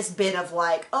slightest bit of,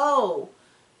 like, oh,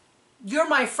 you're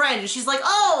my friend. And she's like,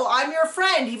 oh, I'm your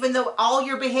friend, even though all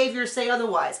your behaviors say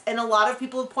otherwise. And a lot of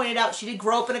people have pointed out she did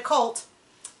grow up in a cult.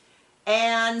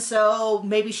 And so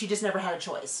maybe she just never had a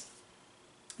choice.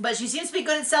 But she seems to be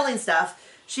good at selling stuff.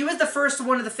 She was the first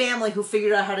one of the family who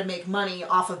figured out how to make money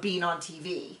off of being on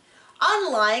TV.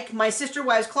 Unlike My Sister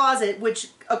Wives Closet, which,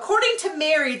 according to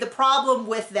Mary, the problem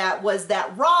with that was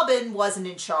that Robin wasn't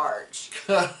in charge.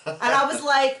 And I was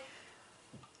like,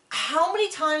 how many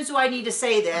times do I need to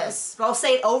say this? I'll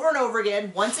say it over and over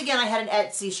again. Once again, I had an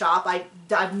Etsy shop.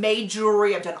 I've made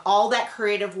jewelry. I've done all that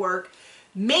creative work.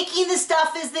 Making the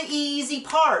stuff is the easy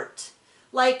part.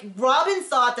 Like, Robin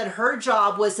thought that her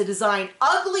job was to design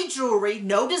ugly jewelry,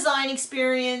 no design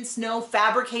experience, no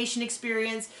fabrication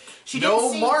experience. She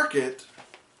didn't market.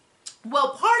 Well,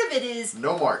 part of it is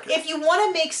no market. If you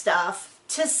want to make stuff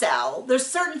to sell, there's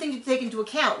certain things you take into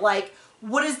account, like,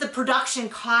 what is the production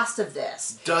cost of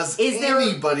this? Does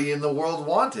anybody in the world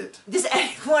want it? Does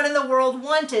anyone in the world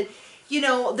want it?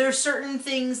 There's certain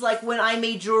things, like when I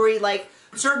made jewelry, like,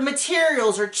 certain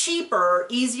materials are cheaper,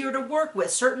 easier to work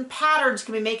with. Certain patterns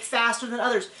can be made faster than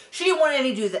others. She didn't want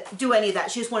to do any of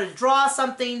that. She just wanted to draw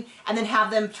something and then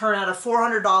have them turn out a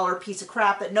 $400 piece of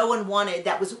crap that no one wanted,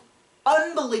 that was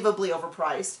unbelievably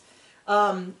overpriced.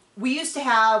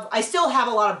 I still have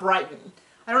a lot of Brighton.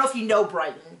 I don't know if you know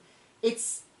Brighton.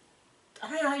 It's, I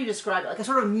don't know how you describe it, like a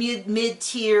sort of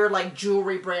mid-tier, like,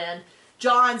 jewelry brand.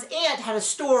 John's aunt had a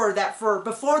store that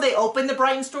before they opened the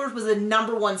Brighton stores, was the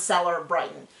 #1 seller of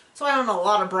Brighton. So I own a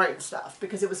lot of Brighton stuff,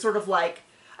 because it was sort of like,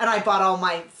 and I bought all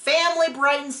my family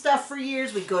Brighton stuff for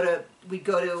years. We'd go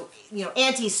to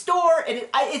Auntie's store, and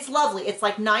it's lovely. It's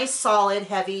like nice, solid,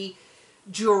 heavy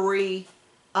jewelry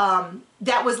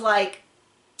that was like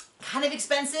kind of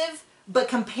expensive, but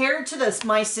compared to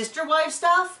My Sister Wives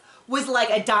stuff, was like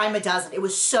a dime a dozen. It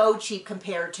was so cheap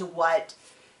compared to what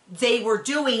they were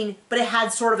doing, but it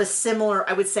had sort of a similar,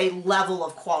 I would say, level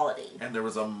of quality. And there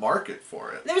was a market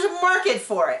for it. There was a market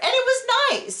for it. And it was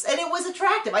nice. And it was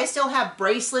attractive. I still have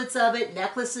bracelets of it,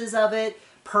 necklaces of it,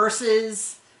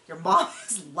 purses, your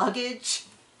mom's luggage.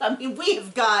 I mean, we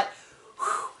have got,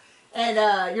 and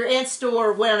your aunt's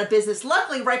store went out of business,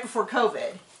 luckily right before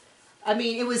COVID. I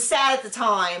mean, it was sad at the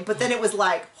time, but then it was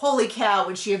like, holy cow,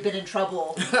 would she have been in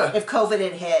trouble if COVID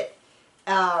had hit.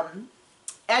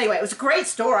 Anyway, it was a great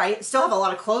store. I still have a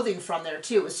lot of clothing from there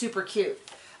too. It was super cute.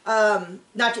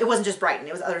 It wasn't just Brighton.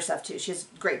 It was other stuff too. She has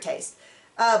great taste.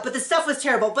 But the stuff was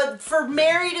terrible. But for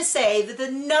Mary to say that the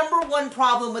 #1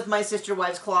 problem with my sister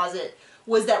wife's closet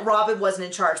was that Robin wasn't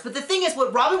in charge. But the thing is,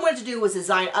 what Robin wanted to do was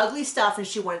design ugly stuff, and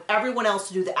she wanted everyone else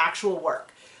to do the actual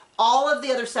work. All of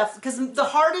the other stuff, because the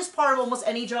hardest part of almost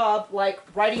any job, like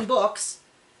writing books,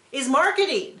 is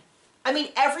marketing. I mean,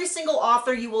 every single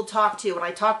author you will talk to, and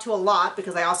I talk to a lot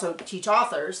because I also teach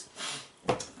authors,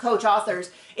 coach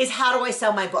authors, is how do I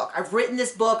sell my book? I've written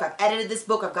this book, I've edited this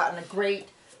book, I've gotten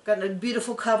a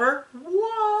beautiful cover.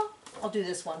 Whoa. I'll do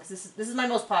this one because this is my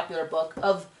most popular book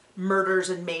of murders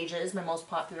and mages, my most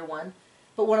popular one.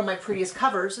 But one of my prettiest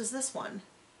covers is this one.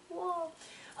 Whoa.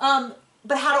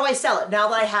 But how do I sell it? Now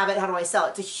that I have it, how do I sell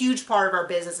it? It's a huge part of our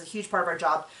business, a huge part of our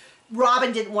job.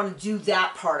 Robin didn't want to do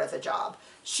that part of the job.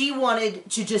 She wanted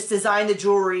to just design the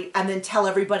jewelry and then tell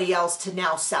everybody else to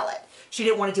now sell it. She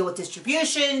didn't want to deal with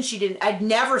distribution. I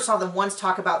never saw them once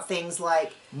talk about things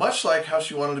like... Much like how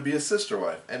she wanted to be a sister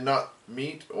wife and not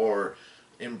meet or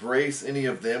embrace any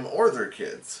of them or their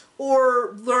kids.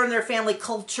 Or learn their family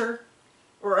culture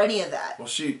or any of that. Well,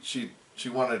 she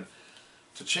wanted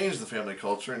to change the family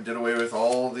culture and did away with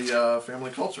all the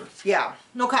family culture. Yeah.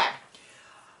 Okay.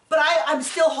 But I'm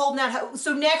still holding out.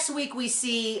 So next week we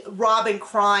see Robin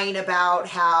crying about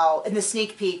how, in the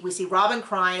sneak peek, we see Robin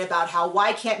crying about how,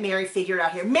 why can't Mary figure it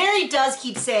out here? Mary does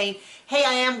keep saying, hey,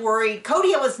 I am worried.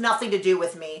 Cody has nothing to do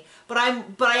with me, but I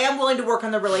am willing to work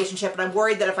on the relationship, and I'm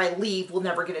worried that if I leave, we'll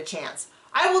never get a chance.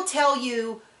 I will tell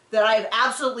you that I've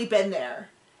absolutely been there.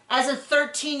 As a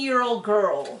 13-year-old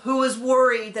girl who was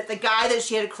worried that the guy that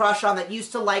she had a crush on that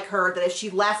used to like her, that if she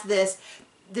left this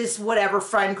whatever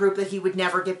friend group, that he would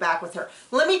never get back with her.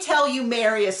 Let me tell you,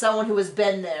 Mary, as someone who has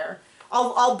been there,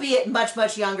 albeit much,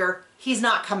 much younger, he's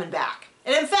not coming back.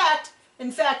 And in fact,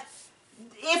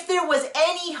 if there was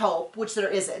any hope, which there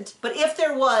isn't, but if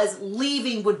there was,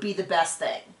 leaving would be the best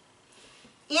thing.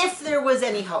 If there was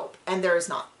any hope, and there is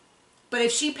not. But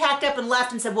if she packed up and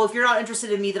left and said, well, if you're not interested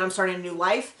in me, then I'm starting a new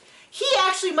life, he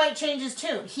actually might change his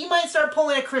tune. He might start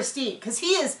pulling a Christine, because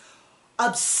he is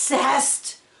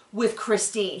obsessed with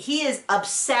Christine. He is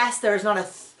obsessed. There is not a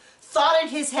thought in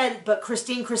his head but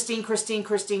Christine, Christine, Christine,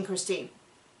 Christine, Christine.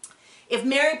 If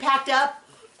Mary packed up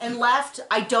and left,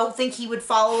 I don't think he would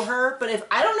follow her. But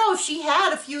I don't know if she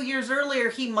had a few years earlier,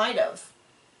 he might have.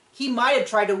 He might have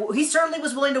tried to. He certainly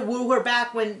was willing to woo her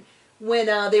back when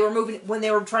they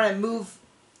were trying to move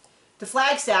to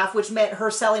Flagstaff, which meant her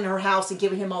selling her house and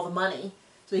giving him all the money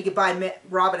so he could buy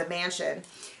Robin a mansion.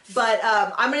 But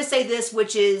I'm going to say this,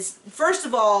 which is, first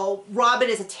of all, Robin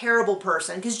is a terrible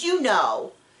person. Because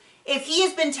if he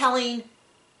has been telling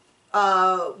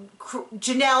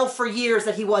Janelle for years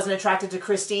that he wasn't attracted to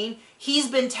Christine, he's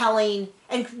been telling,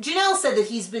 and Janelle said that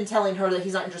he's been telling her that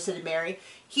he's not interested in Mary.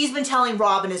 He's been telling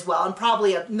Robin as well, and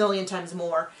probably a million times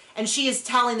more. And she is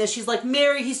telling this. She's like,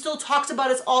 Mary, he still talks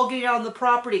about us all getting out on the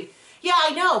property. Yeah,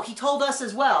 I know. He told us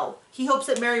as well. He hopes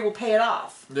that Mary will pay it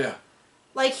off. Yeah.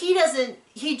 Like, he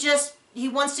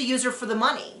wants to use her for the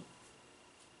money.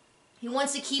 He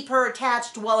wants to keep her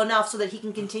attached well enough so that he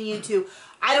can continue to,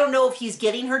 I don't know if he's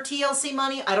getting her TLC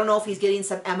money. I don't know if he's getting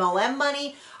some MLM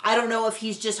money. I don't know if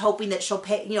he's just hoping that she'll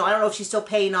pay, I don't know if she's still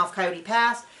paying off Coyote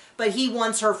Pass, but he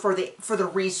wants her for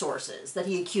the resources that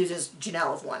he accuses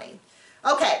Janelle of wanting.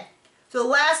 Okay, so the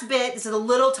last bit, this is a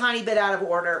little tiny bit out of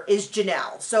order, is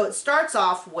Janelle. So it starts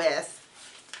off with,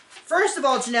 first of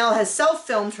all, Janelle has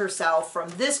self-filmed herself from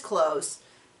this close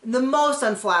in the most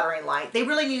unflattering light. They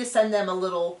really need to send them a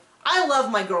little... I love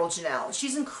my girl Janelle.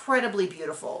 She's incredibly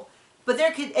beautiful. But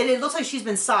and it looks like she's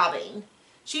been sobbing.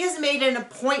 She has made an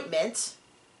appointment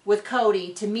with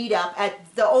Cody to meet up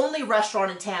at the only restaurant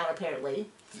in town, apparently.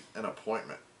 An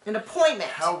appointment. An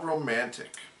appointment. How romantic.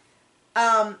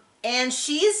 And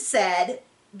she's said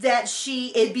that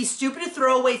it'd be stupid to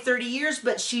throw away 30 years,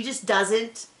 but she just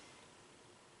doesn't...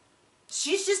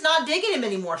 She's just not digging him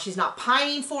anymore. She's not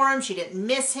pining for him. She didn't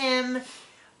miss him.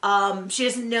 She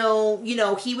doesn't know,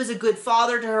 he was a good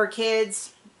father to her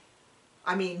kids.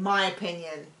 I mean, my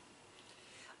opinion.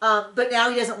 But now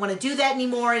he doesn't want to do that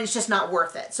anymore, and it's just not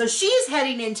worth it. So she's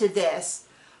heading into this.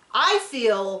 I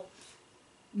feel,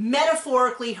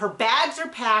 metaphorically, her bags are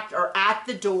packed or at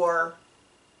the door,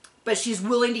 but she's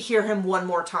willing to hear him one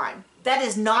more time. That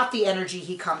is not the energy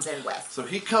he comes in with. So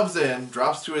he comes in,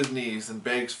 drops to his knees, and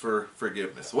begs for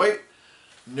forgiveness. Wait,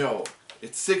 no.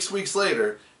 It's 6 weeks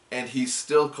later, and he's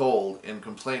still cold and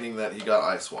complaining that he got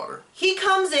ice water. He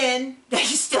comes in, he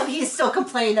is still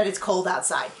complaining that it's cold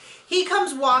outside. He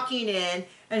comes walking in,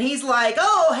 And he's like,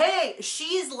 oh, hey.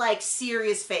 She's like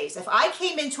serious face. If I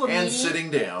came into a meeting... And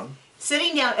sitting down.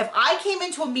 Sitting down. If I came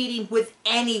into a meeting with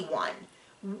anyone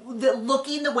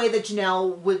looking the way that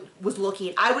Janelle was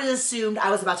looking, I would have assumed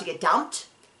I was about to get dumped,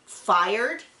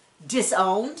 fired,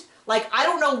 disowned. Like, I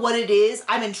don't know what it is.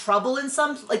 I'm in trouble in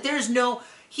some... Like, there's no...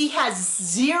 He has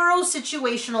zero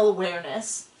situational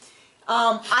awareness.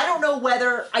 I don't know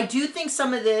whether... I do think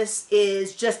some of this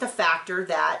is just a factor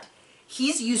that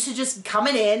he's used to just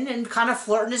coming in and kind of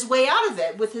flirting his way out of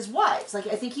it with his wives. Like,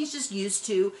 I think he's just used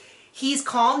to... He's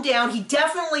calmed down. He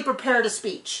definitely prepared a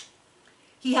speech.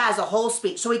 He has a whole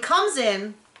speech. So he comes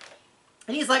in,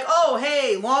 and he's like, oh,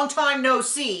 hey, long time no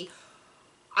see.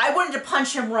 I wanted to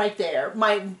punch him right there.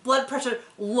 My blood pressure,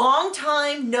 long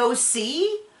time no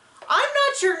see? I'm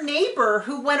not your neighbor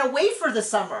who went away for the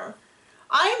summer.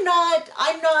 I'm not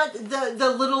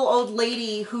the little old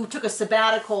lady who took a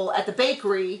sabbatical at the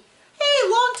bakery. Hey,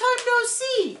 long time no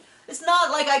see. It's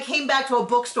not like I came back to a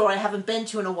bookstore I haven't been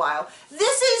to in a while.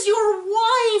 This is your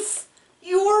wife.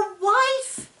 Your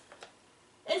wife.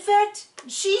 In fact,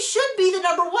 she should be the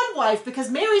 #1 wife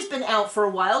because Mary's been out for a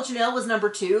while. Janelle was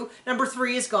 #2.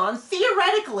 #3 is gone.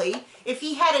 Theoretically, if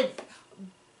he hadn't,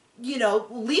 you know,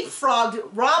 leapfrogged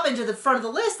Robin to the front of the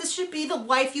list, this should be the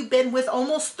wife you've been with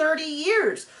almost 30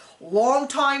 years. Long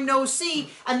time no see.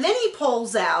 And then he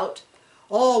pulls out,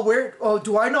 oh,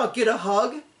 do I not get a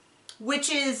hug?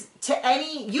 Which is, to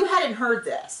any, you hadn't heard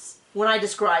this when I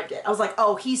described it. I was like,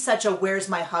 oh, he's such a where's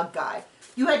my hug guy.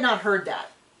 You had not heard that.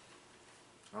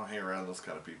 I don't hang around those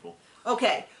kind of people.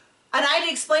 Okay. And I had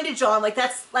to explain to John, like,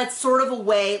 that's sort of a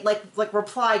way, like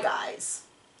reply guys.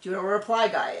 Do you know what a reply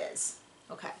guy is?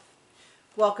 Okay.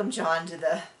 Welcome, John,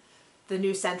 to the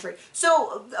new century.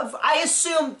 So, I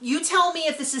assume, you tell me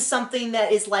if this is something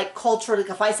that is, like, culturally,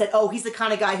 if I said, oh, he's the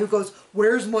kind of guy who goes,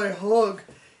 where's my hug?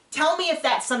 Tell me if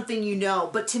that's something you know.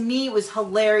 But to me, it was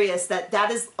hilarious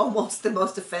that is almost the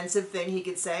most offensive thing he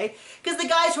could say. Because the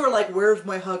guys who are like, where's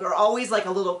my hug, are always like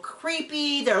a little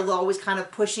creepy. They're always kind of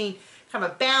pushing kind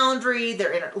of a boundary.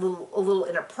 They're a little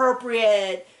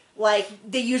inappropriate. Like,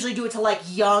 they usually do it to like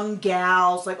young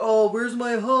gals. Like, oh, where's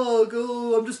my hug?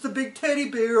 Oh, I'm just a big teddy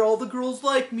bear. All the girls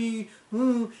like me.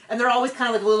 And they're always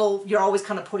kind of like you're always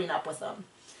kind of putting up with them.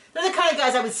 They're the kind of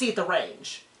guys I would see at the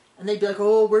range. And they'd be like,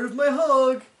 oh, where's my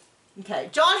hug? Okay,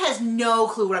 John has no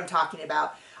clue what I'm talking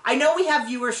about. I know we have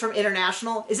viewers from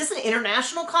international. Is this an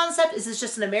international concept? Is this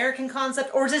just an American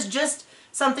concept? Or is this just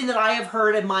something that I have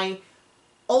heard in my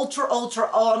ultra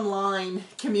online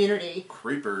community?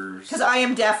 Creepers. Because I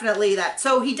am definitely that.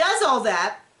 So he does all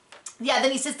that. Yeah,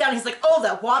 then he sits down and he's like, oh,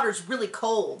 that water's really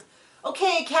cold.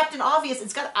 Okay, Captain Obvious,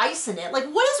 it's got ice in it. Like,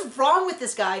 what is wrong with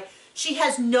this guy? She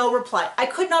has no reply. I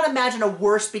could not imagine a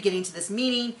worse beginning to this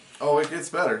meeting. Oh, it gets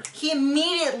better. He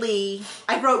immediately,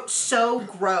 I wrote so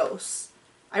gross.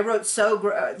 I wrote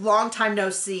long time no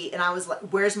see, and I was like,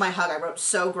 where's my hug? I wrote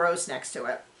so gross next to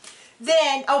it.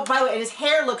 Then, oh, by the way, and his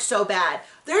hair looks so bad.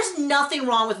 There's nothing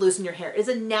wrong with losing your hair. It's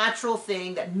a natural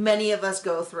thing that many of us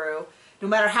go through. No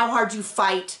matter how hard you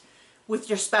fight with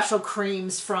your special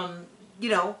creams from, you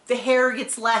know, the hair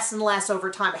gets less and less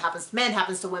over time. It happens to men,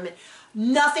 happens to women.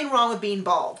 Nothing wrong with being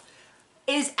bald.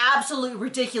 It is absolutely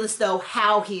ridiculous, though,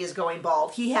 how he is going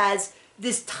bald. He has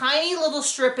this tiny little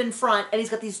strip in front, and he's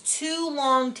got these 2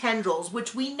 long tendrils,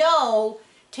 which we know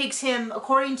takes him,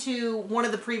 according to one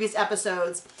of the previous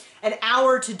episodes, an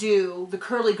hour to do the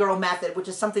curly girl method, which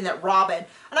is something that Robin...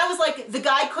 And I was like, the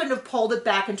guy couldn't have pulled it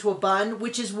back into a bun,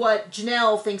 which is what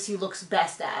Janelle thinks he looks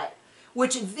best at,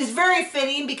 which is very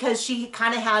fitting because she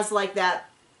kind of has like that...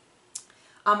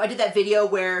 I did that video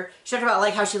where she talked about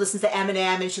like how she listens to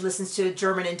Eminem and she listens to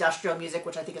German industrial music,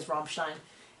 which I think is Rammstein,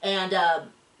 and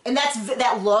that's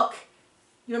that look.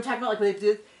 You know what I'm talking about? Like what they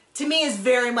do to me is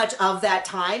very much of that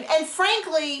time. And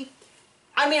frankly,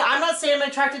 I mean, I'm not saying I'm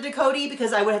attracted to Cody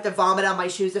because I would have to vomit on my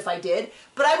shoes if I did,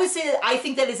 but I would say that I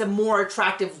think that is a more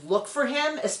attractive look for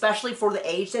him, especially for the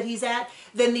age that he's at,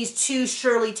 than these 2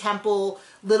 Shirley Temple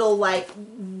little like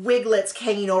wiglets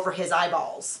hanging over his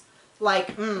eyeballs. Like,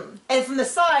 And from the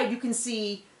side, you can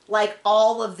see, like,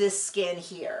 all of this skin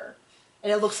here.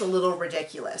 And it looks a little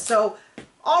ridiculous. So,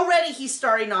 already he's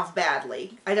starting off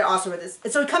badly. I also read this.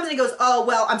 And so he comes in and goes, oh,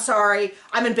 well, I'm sorry.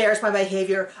 I'm embarrassed by my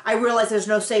behavior. I realize there's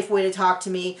no safe way to talk to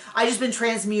me. I've just been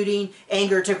transmuting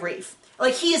anger to grief.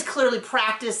 Like, he has clearly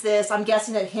practiced this. I'm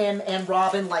guessing that him and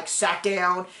Robin, like, sat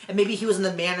down. And maybe he was in the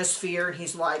manosphere and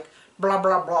he's like, blah,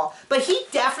 blah, blah. But he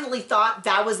definitely thought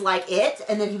that was, like, it.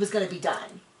 And then he was going to be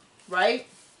done. Right?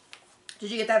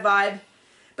 Did you get that vibe?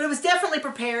 But it was definitely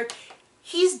prepared.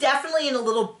 he's definitely in a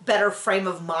little better frame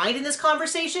of mind in this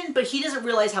conversation, but he doesn't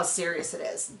realize how serious it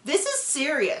is. This is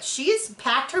serious. She's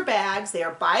packed her bags. They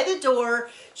are by the door.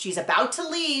 She's about to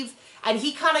leave. And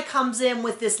he kind of comes in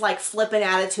with this like flippant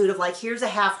attitude of like, here's a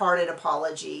half-hearted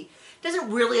apology.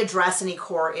 Doesn't really address any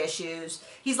core issues.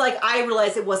 He's like, I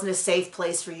realize it wasn't a safe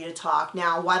place for you to talk.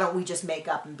 Now, why don't we just make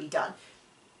up and be done?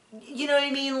 You know what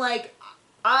I mean? Like,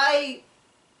 I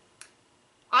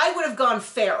would have gone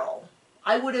feral.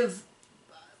 I would have,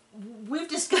 we've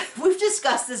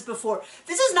discussed this before.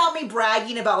 This is not me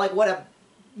bragging about like what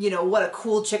a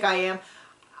cool chick I am.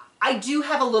 I do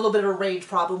have a little bit of a rage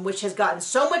problem, which has gotten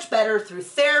so much better through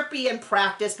therapy and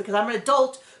practice because I'm an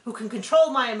adult who can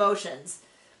control my emotions.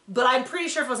 But I'm pretty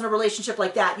sure if I was in a relationship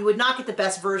like that, you would not get the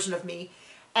best version of me.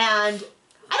 And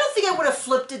I don't think I would have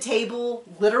flipped a table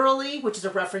literally, which is a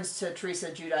reference to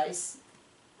Teresa Giudice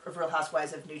of Real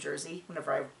Housewives of New Jersey,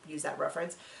 whenever I use that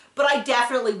reference. But I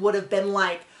definitely would have been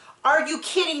like, are you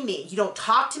kidding me? You don't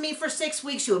talk to me for 6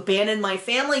 weeks. You abandoned my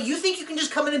family. You think you can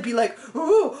just come in and be like,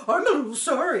 oh, I'm a little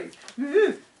sorry.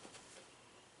 Okay,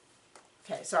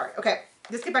 sorry. Okay,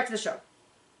 let's get back to the show.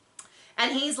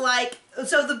 And he's like,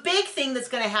 so the big thing that's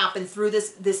going to happen through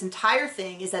this entire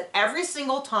thing is that every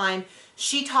single time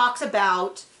she talks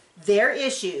about their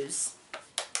issues,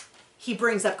 he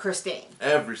brings up Christine.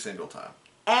 Every single time.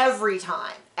 Every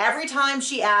time. Every time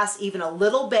she asks even a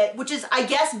little bit, which is, I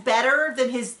guess, better than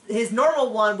his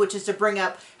normal one, which is to bring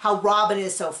up how Robin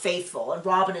is so faithful and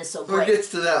Robin is so great. We'll get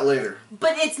to that later.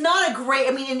 But it's not a great,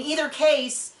 I mean, in either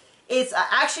case, it's, I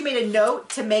actually made a note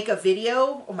to make a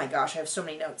video. Oh my gosh, I have so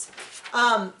many notes.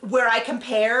 Where I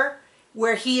compare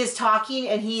where he is talking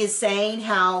and he is saying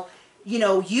how, you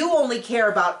know, you only care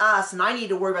about us and I need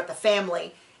to worry about the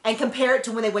family. And compare it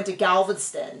to when they went to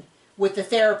Galveston with the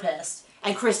therapist.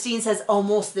 And Christine says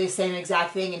almost the same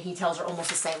exact thing, and he tells her almost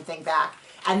the same thing back.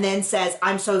 And then says,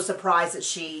 I'm so surprised that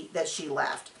she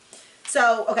left.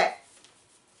 So, okay.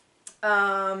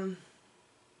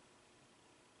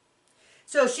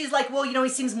 So she's like, well, you know, he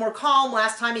seems more calm.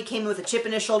 Last time he came in with a chip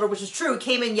in his shoulder, which is true. He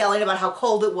came in yelling about how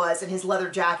cold it was in his leather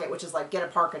jacket, which is like, get a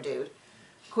parka, dude.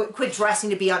 Quit dressing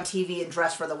to be on TV and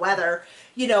dress for the weather,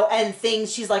 you know, and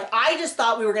things. She's like, I just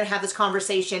thought we were going to have this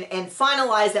conversation and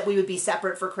finalize that we would be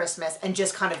separate for Christmas and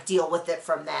just kind of deal with it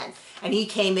from then. And he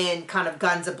came in kind of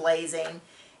guns a-blazing.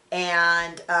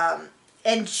 And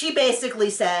she basically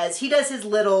says, he does his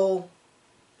little,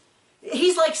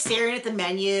 he's like staring at the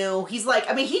menu. He's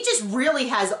like, I mean, he just really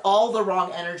has all the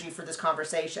wrong energy for this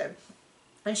conversation.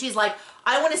 And she's like,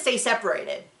 I want to stay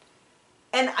separated.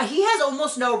 And he has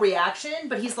almost no reaction,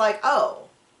 but he's like, oh,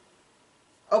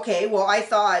 okay, well, I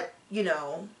thought, you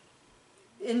know.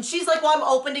 And she's like, well, I'm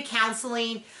open to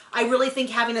counseling. I really think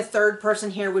having a third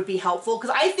person here would be helpful.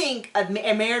 Because I think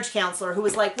a marriage counselor who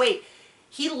was like, wait,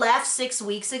 he left 6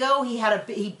 weeks ago.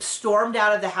 He stormed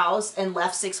out of the house and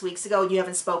left 6 weeks ago, and you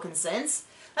haven't spoken since.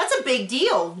 That's a big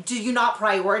deal. Do you not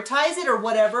prioritize it or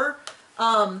whatever?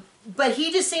 But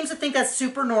he just seems to think that's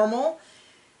super normal.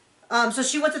 So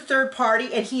she went to third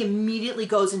party, and he immediately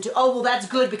goes into, oh, well, that's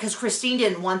good because Christine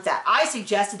didn't want that. I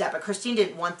suggested that, but Christine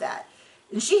didn't want that.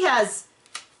 And she has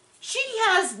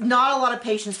not a lot of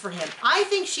patience for him. I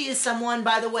think she is someone,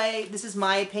 by the way, this is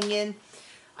my opinion.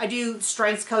 I do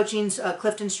strengths coaching,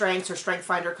 Clifton Strengths or Strength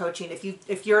Finder coaching.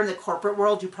 If you're in the corporate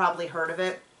world, you probably heard of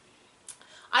it.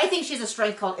 I think she has a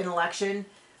strength called intellection.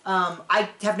 I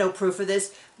have no proof of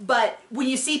this, but when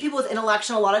you see people with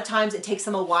intellection, a lot of times it takes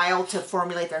them a while to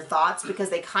formulate their thoughts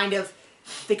because they kind of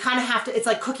have to, it's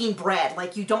like cooking bread.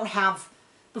 Like you don't have,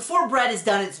 before bread is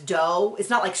done, it's dough. It's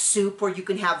not like soup where you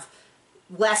can have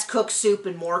less cooked soup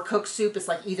and more cooked soup. It's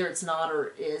like either it's not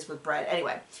or is with bread.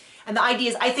 Anyway, and the idea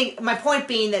is, I think, my point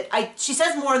being that she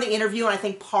says more in the interview, and I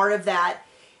think part of that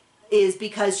is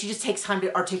because she just takes time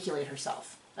to articulate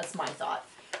herself. That's my thought.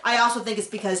 I also think it's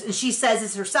because, and she says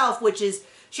this herself, which is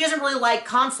she doesn't really like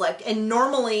conflict, and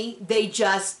normally they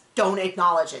just don't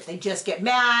acknowledge it. They just get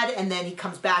mad, and then he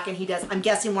comes back and he does, I'm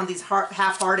guessing, one of these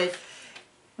half-hearted,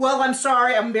 well, I'm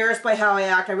sorry, I'm embarrassed by how I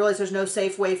act. I realize there's no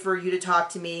safe way for you to talk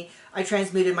to me. I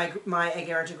transmuted my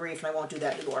ignorance to grief, and I won't do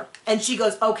that anymore. And she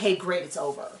goes, okay, great, it's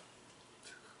over.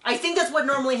 I think that's what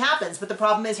normally happens, but the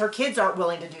problem is her kids aren't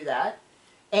willing to do that.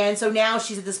 And so now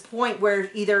she's at this point where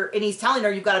and he's telling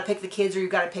her, you've got to pick the kids or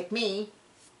you've got to pick me.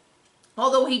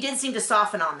 Although he did seem to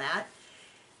soften on that.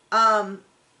 And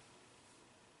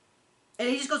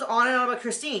he just goes on and on about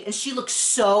Christine. And she looks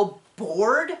so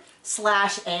bored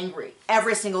 / angry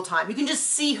every single time. You can just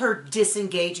see her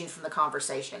disengaging from the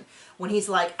conversation. When he's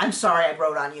like, I'm sorry I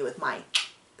wrote on you with my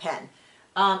pen.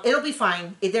 It'll be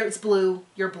fine. It's blue.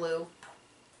 You're blue.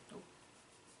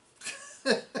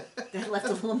 That left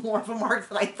a little more of a mark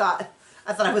than I thought.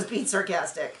 I thought I was being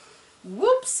sarcastic.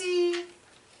 Whoopsie.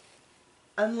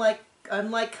 Unlike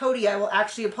Cody, I will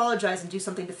actually apologize and do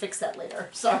something to fix that later.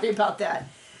 Sorry about that.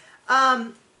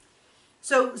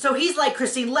 So he's like,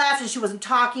 Christine left and she wasn't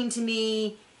talking to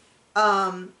me.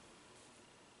 What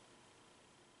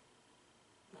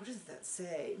does that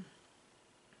say?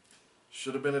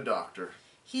 Should have been a doctor.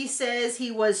 He says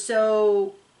he was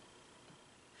so...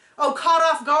 Oh, caught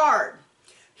off guard.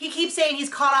 He keeps saying he's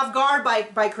caught off guard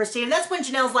by Christine. And that's when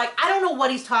Janelle's like, I don't know what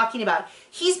he's talking about.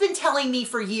 He's been telling me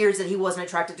for years that he wasn't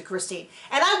attracted to Christine.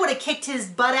 And I would have kicked his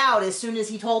butt out as soon as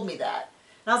he told me that.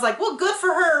 And I was like, well, good for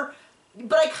her.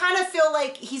 But I kind of feel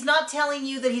like he's not telling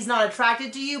you that he's not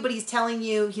attracted to you, but he's telling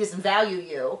you he doesn't value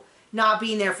you, not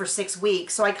being there for 6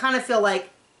 weeks. So I kind of feel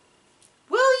like,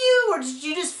 will you? Or did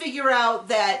you just figure out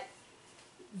that,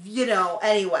 you know,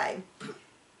 anyway.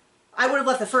 I would have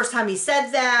left the first time he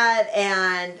said that,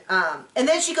 and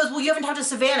then she goes, well, you haven't talked to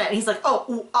Savannah. And he's like,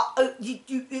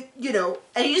 you know,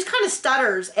 and he just kind of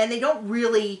stutters, and they don't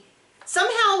really,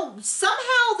 somehow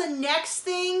the next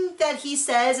thing that he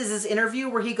says is his interview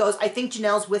where he goes, I think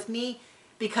Janelle's with me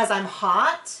because I'm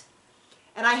hot,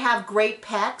 and I have great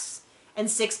pecs and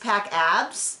 6-pack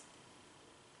abs,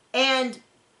 and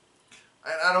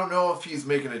I don't know if he's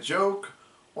making a joke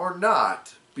or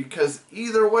not, because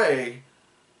either way...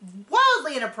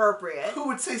 wildly inappropriate. Who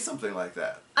would say something like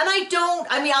that? And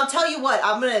I'll tell you what,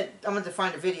 I'm gonna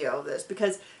find a video of this,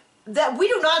 because that we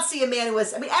do not see a man who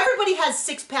has, everybody has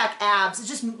 6-pack abs, it's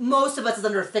just most of us is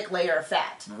under a thick layer of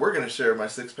fat. We're gonna share my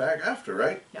 6-pack after,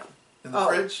 right? No. In the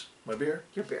fridge? My beer?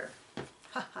 Your beer.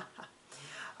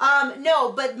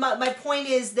 No, but my point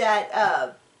is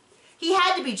that, he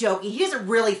had to be joking. He doesn't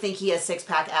really think he has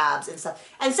 6-pack abs and stuff.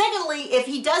 And secondly, if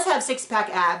he does have 6-pack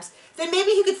abs, then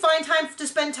maybe he could find time to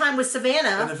spend time with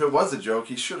Savannah. And if it was a joke,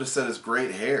 he should have said his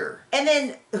great hair. And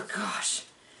then, oh gosh.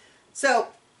 So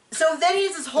then he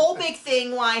has this whole big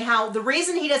thing how the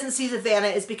reason he doesn't see Savannah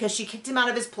is because she kicked him out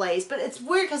of his place. But it's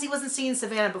weird because he wasn't seeing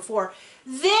Savannah before.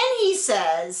 Then he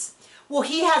says, well,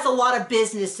 he has a lot of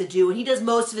business to do, and he does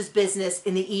most of his business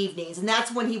in the evenings. And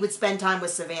that's when he would spend time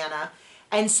with Savannah.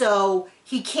 And so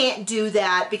he can't do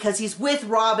that because he's with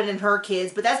Robin and her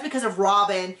kids, but that's because of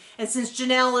Robin. And since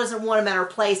Janelle doesn't want him at her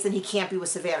place, then he can't be with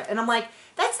Savannah. And I'm like,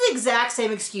 that's the exact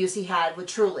same excuse he had with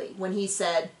Truly when he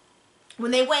said,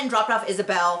 when they went and dropped off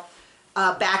Isabel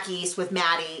back east with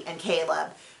Maddie and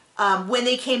Caleb, when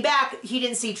they came back, he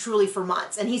didn't see Truly for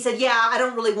months. And he said, yeah, I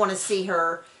don't really want to see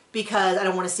her because I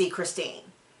don't want to see Christine.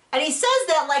 And he says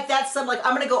that like that's I'm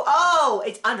going to go, oh,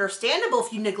 it's understandable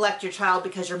if you neglect your child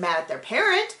because you're mad at their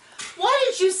parent. Why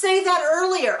didn't you say that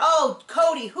earlier? Oh,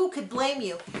 Cody, who could blame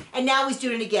you? And now he's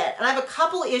doing it again. And I have a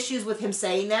couple issues with him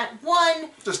saying that. One.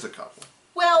 Just a couple.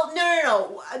 Well,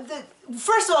 no.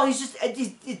 First of all,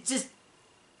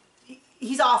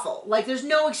 he's awful. Like, there's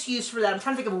no excuse for that. I'm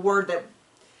trying to think of a word that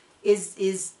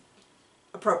is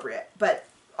appropriate. But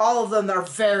all of them are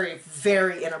very,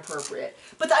 very inappropriate.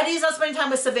 But the idea is not spending time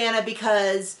with Savannah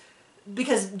because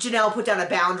Janelle put down a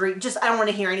boundary. I don't want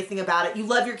to hear anything about it. You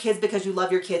love your kids because you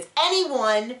love your kids.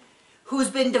 Anyone who's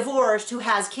been divorced, who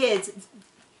has kids,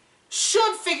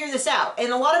 should figure this out.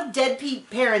 And a lot of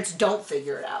deadbeat parents don't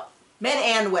figure it out. Men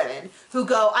and women who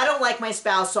go, I don't like my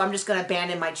spouse, so I'm just going to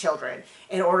abandon my children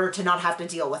in order to not have to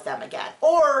deal with them again.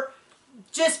 Or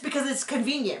just because it's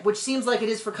convenient, which seems like it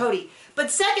is for Cody.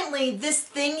 But secondly, this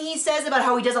thing he says about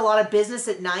how he does a lot of business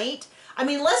at night,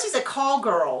 unless he's a call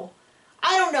girl,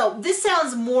 I don't know. This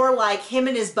sounds more like him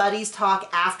and his buddies talk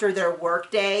after their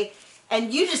work day,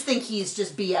 and you just think he's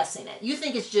just BSing it. You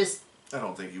think it's just... I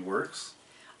don't think he works.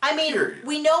 Period.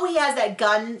 We know he has that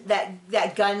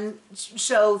gun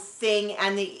show thing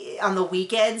on the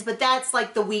weekends, but that's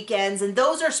like the weekends, and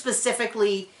those are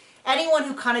specifically anyone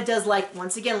who kind of does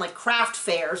once again craft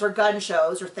fairs or gun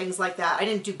shows or things like that. I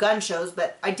didn't do gun shows,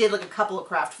 but I did a couple of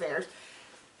craft fairs.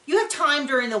 You have time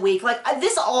during the week.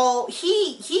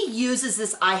 He uses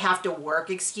this I have to work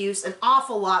excuse an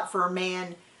awful lot for a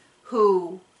man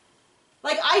who,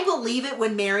 I believe it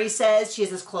when Mary says she has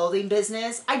this clothing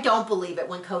business. I don't believe it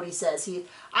when Cody says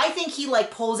I think he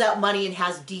pulls out money and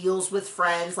has deals with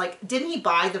friends. Didn't he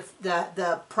buy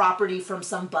the property from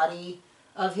some buddy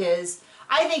of his?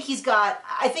 I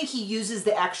think he uses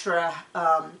the extra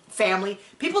family.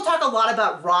 People talk a lot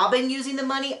about Robin using the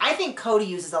money. I think Cody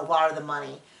uses a lot of the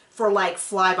money for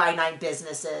fly-by-night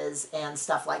businesses and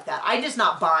stuff like that. I'm just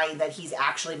not buying that he's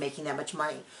actually making that much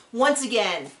money. Once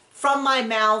again, from my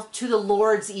mouth to the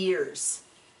Lord's ears,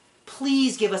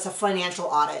 please give us a financial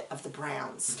audit of the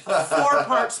Browns. A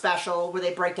 4-part special where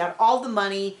they break down all the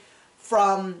money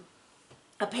from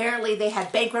Apparently they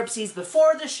had bankruptcies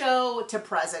before the show to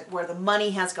present where the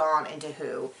money has gone into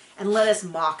who, and let us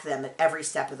mock them at every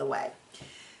step of the way.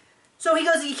 So he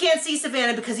goes, you can't see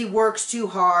Savannah because he works too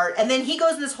hard. And then he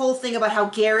goes in this whole thing about how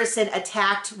Garrison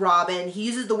attacked Robin. He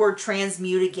uses the word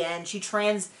transmute again.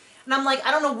 And I'm like, I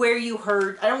don't know where you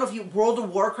heard, I don't know if you, World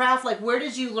of Warcraft, like where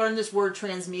did you learn this word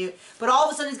transmute? But all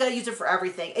of a sudden he's got to use it for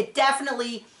everything. It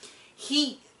definitely,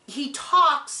 he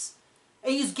talks,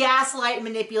 and use gaslight and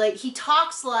manipulate. He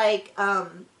talks like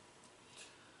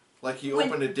he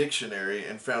opened a dictionary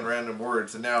and found random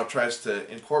words and now tries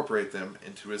to incorporate them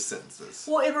into his sentences.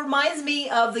 Well, it reminds me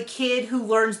of the kid who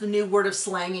learns the new word of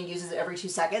slang and uses it every 2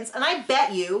 seconds. And I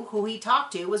bet you who he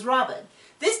talked to was Robin.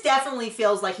 This definitely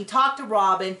feels like he talked to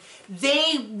Robin.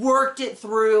 They worked it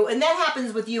through. And that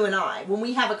happens with you and I. When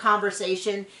we have a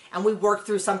conversation and we work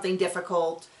through something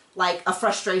difficult, like a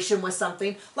frustration with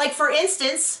something. Like, for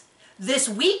instance, this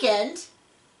weekend,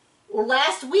 or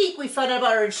last week, we found out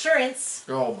about our insurance.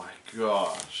 Oh my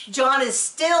gosh. John is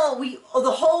still,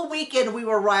 the whole weekend we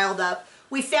were riled up.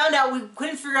 We found out we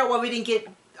couldn't figure out why we didn't get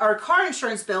our car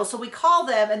insurance bill, so we call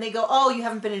them and they go, oh, you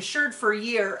haven't been insured for a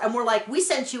year. And we're like, we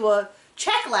sent you a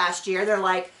check last year. They're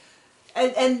like,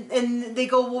 and they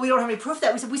go, well, we don't have any proof of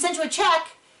that. We said, we sent you a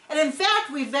check. And in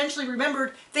fact, we eventually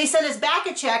remembered they sent us back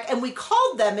a check, and we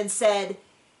called them and said,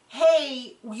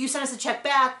 hey, you sent us a check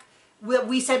back.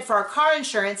 We said for our car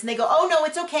insurance, and they go, oh no,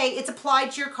 it's okay, it's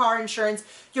applied to your car insurance,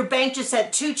 your bank just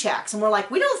sent 2 checks. And we're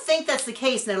like, we don't think that's the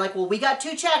case. And they're like, well, we got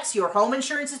 2 checks, your home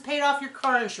insurance is paid off, your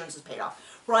car insurance is paid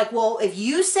off. We're like, well, if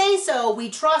you say so, we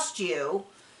trust you.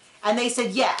 And they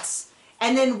said yes.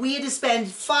 And then we had to spend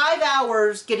 5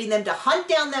 hours getting them to hunt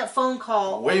down that phone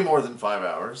call. Way more than 5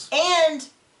 hours. And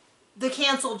the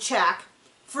canceled check.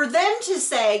 For them to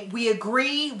say, we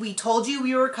agree, we told you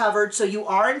we were covered, so you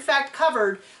are in fact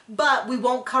covered, but we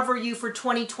won't cover you for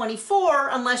 2024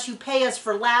 unless you pay us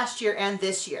for last year and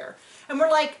this year. And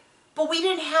we're like, but we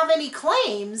didn't have any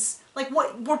claims. Like,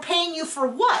 what? We're paying you for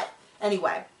what?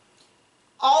 Anyway,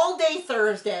 all day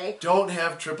Thursday. Don't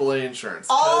have AAA insurance.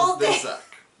 All day. They suck.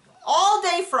 All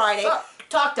day Friday.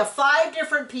 Talked to 5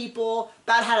 different people,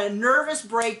 about had a nervous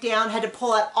breakdown, had to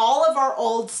pull out all of our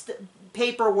old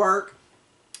paperwork,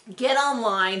 get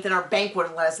online, then our bank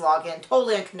wouldn't let us log in,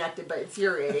 totally unconnected but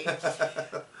infuriating,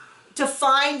 to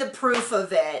find the proof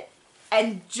of it.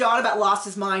 And John about lost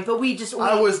his mind, but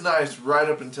I was nice right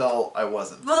up until I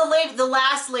wasn't. Well, the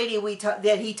last lady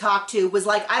that he talked to was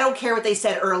like, I don't care what they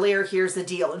said earlier, here's the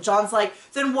deal. And John's like,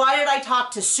 then why did I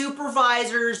talk to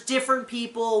supervisors, different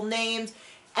people, names?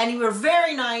 And you were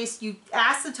very nice. You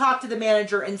asked to talk to the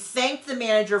manager and thanked the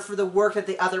manager for the work that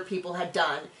the other people had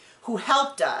done, who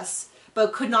helped us,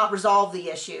 but could not resolve the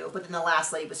issue. But then the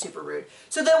last lady was super rude.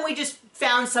 So then we just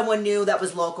found someone new that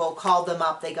was local, called them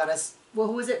up. They got us, well,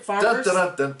 who was it? Farmers? Dun,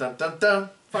 dun, dun, dun, dun, dun.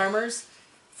 Farmers?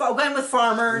 Went with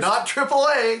Farmers. Not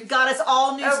AAA. Got us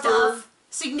all new stuff.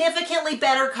 Significantly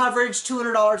better coverage,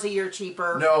 $200 a year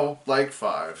cheaper. No, like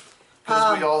 5.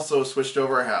 Because we also switched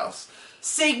over our house.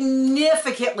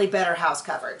 Significantly better house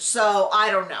coverage. So,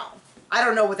 I don't know. I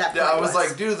don't know what that point was. I was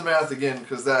like, do the math again,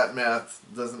 because that math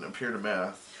doesn't appear to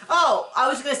math. Oh, I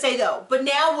was going to say, though, but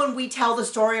now when we tell the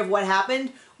story of what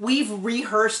happened, we've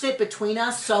rehearsed it between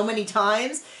us so many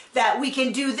times that we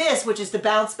can do this, which is to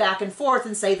bounce back and forth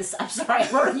and say this. I'm sorry, I'm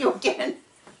hurting you again.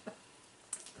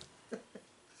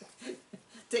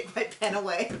 Take my pen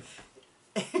away.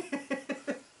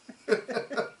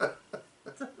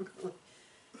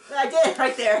 I did it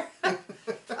right there.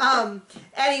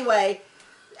 Anyway,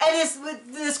 and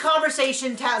this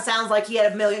conversation sounds like he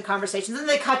had a million conversations. And then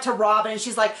they cut to Robin, and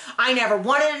she's like, I never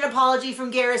wanted an apology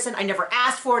from Garrison. I never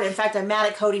asked for it. In fact, I'm mad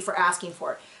at Cody for asking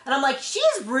for it. And I'm like,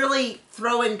 she's really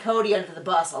throwing Cody under the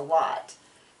bus a lot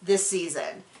this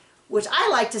season, which I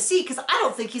like to see because I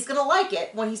don't think he's going to like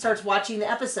it when he starts watching the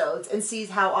episodes and sees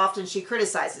how often she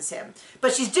criticizes him.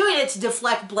 But she's doing it to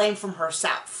deflect blame from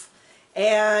herself.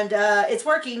 And it's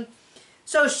working.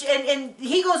 So and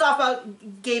he goes off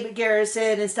about Gabe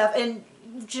Garrison and stuff, and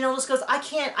Janelle just goes, I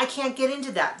can't get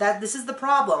into that. This is the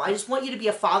problem. I just want you to be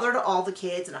a father to all the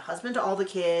kids and a husband to all the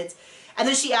kids. And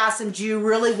then she asks him, do you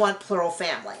really want plural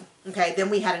family? Okay, then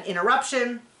we had an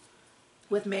interruption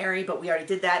with Mary, but we already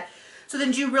did that. So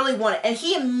then do you really want it? And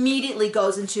he immediately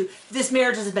goes into, this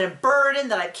marriage has been a burden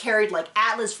that I've carried like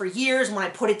Atlas for years. When I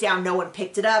put it down, no one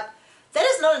picked it up. That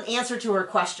is not an answer to her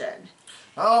question.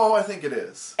 Oh, I think it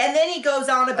is. And then he goes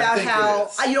on about how,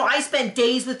 I spent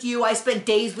days with you, I spent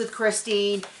days with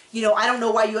Christine, I don't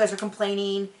know why you guys are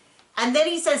complaining. And then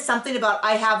he says something about,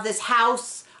 I have this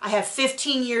house, I have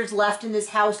 15 years left in this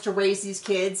house to raise these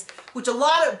kids, which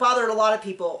bothered a lot of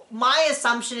people. My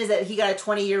assumption is that he got a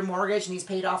 20-year mortgage and he's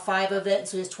paid off 5 of it,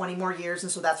 so he has 20 more years,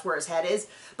 and so that's where his head is.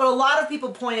 But a lot of people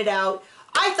pointed out,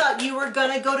 I thought you were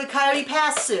going to go to Coyote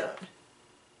Pass soon.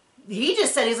 He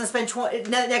just said he's going to spend the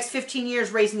next 15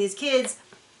 years raising these kids.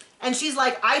 And she's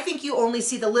like, I think you only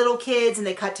see the little kids. And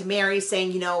they cut to Mary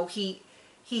saying, you know, he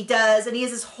does. And he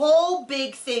has this whole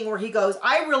big thing where he goes,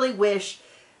 I really wish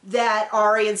that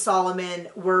Ari and Solomon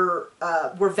were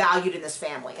valued in this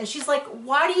family. And she's like,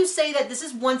 why do you say that? This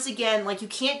is, once again, like, you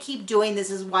can't keep doing this.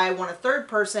 This is why I want a third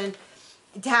person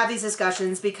to have these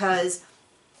discussions, because,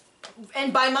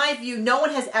 and by my view, no one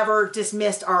has ever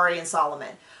dismissed Ari and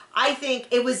Solomon. I think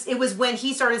it was when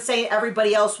he started saying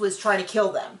everybody else was trying to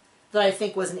kill them that I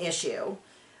think was an issue.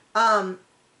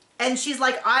 And she's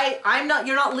like,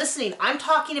 you're not listening. I'm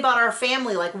talking about our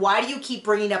family. Like, why do you keep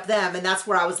bringing up them? And that's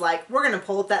where I was like, we're going to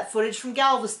pull up that footage from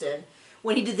Galveston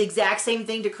when he did the exact same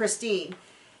thing to Christine.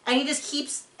 And he just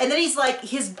keeps, and then he's like,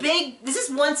 this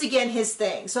is once again his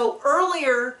thing. So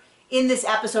earlier in this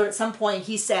episode, at some point,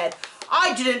 he said,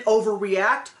 I didn't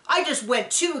overreact. I just went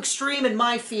too extreme in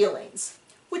my feelings,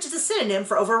 which is a synonym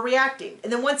for overreacting.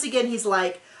 And then once again, he's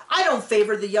like, I don't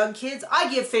favor the young kids.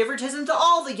 I give favoritism to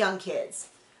all the young kids.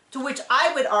 To which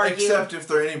I would argue... Except if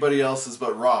they're anybody else's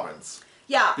but Robin's.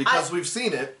 Yeah. Because we've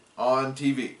seen it on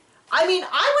TV. I mean,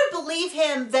 I would believe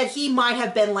him that he might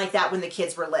have been like that when the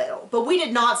kids were little. But we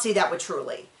did not see that with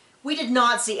Truly. We did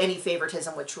not see any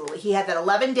favoritism with Truly. He had that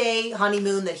 11-day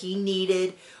honeymoon that he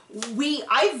needed.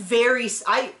 I've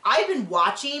been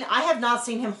watching. I have not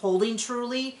seen him holding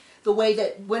Truly the way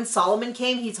that when Solomon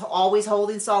came, he's always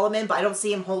holding Solomon, but I don't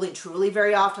see him holding Truly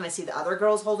very often. I see the other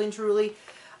girls holding Truly.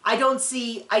 I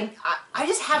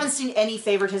just haven't seen any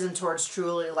favoritism towards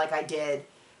Truly like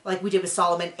we did with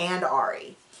Solomon and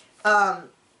Ari. And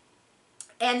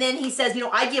then he says, you know,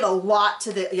 I give a lot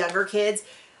to the younger kids,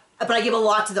 but I give a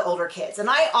lot to the older kids. And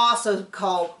I also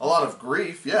call... A lot of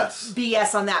grief, yes.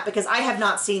 BS on that, because I have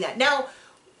not seen that. Now,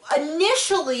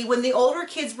 initially, when the older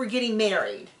kids were getting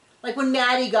married, like when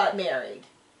Maddie got married,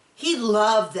 he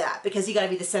loved that because he got to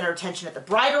be the center of attention at the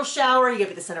bridal shower. He got to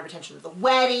be the center of attention at the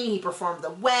wedding. He performed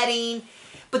the wedding.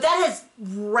 But that has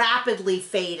rapidly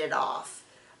faded off.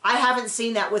 I haven't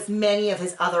seen that with many of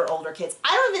his other older kids. I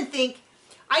don't even think...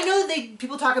 I know that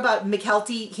people talk about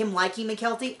McKelty, him liking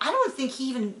McKelty. I don't think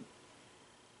he even...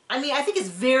 I mean, I think it's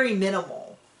very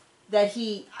minimal that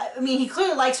he... I mean, he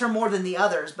clearly likes her more than the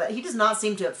others, but he does not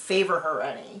seem to favor her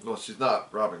any. Well, she's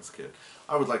not Robin's kid.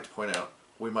 I would like to point out,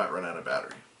 we might run out of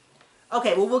battery.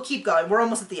 Okay, well, we'll keep going. We're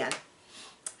almost at the end.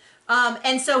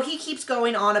 And so he keeps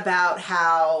going on about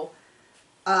how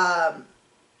the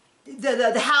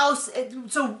house...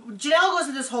 So Janelle goes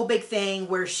into this whole big thing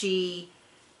where she...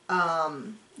 now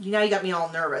you got me all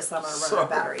nervous that I'm going to run out of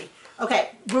battery.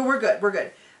 Okay, we're good. We're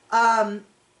good. But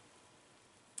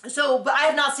I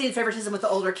have not seen favoritism with the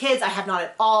older kids. I have not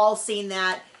at all seen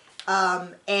that.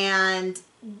 And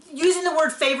using the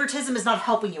word favoritism is not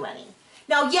helping you any.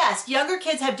 Now, yes, younger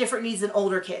kids have different needs than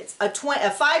older kids. A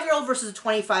 5-year-old versus a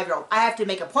 25-year-old. I have to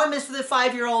make appointments for the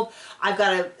 5-year-old. I've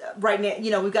got to, right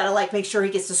now, we've got to like make sure he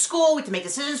gets to school. We have to make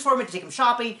decisions for him. We have to take him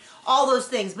shopping. All those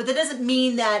things. But that doesn't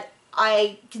mean that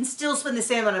I can still spend the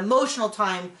same amount of emotional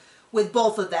time with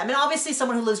both of them. And obviously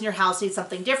someone who lives in your house needs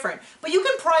something different. But you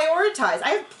can prioritize.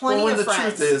 I have plenty of friends. Well,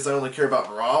 the truth is, I only care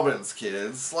about Robin's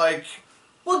kids. Like...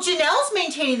 Well, Janelle's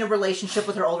maintaining a relationship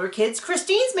with her older kids.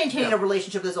 Christine's maintaining a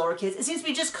relationship with his older kids. It seems to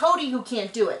be just Cody who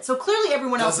can't do it. So clearly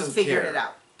everyone else has figured it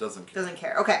out. Doesn't care. Doesn't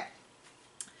care. Okay.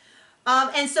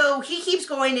 And so he keeps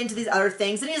going into these other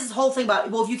things. And he has this whole thing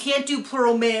about, well, if you can't do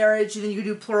plural marriage, then you can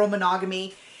do plural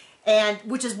monogamy. And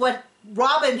which is what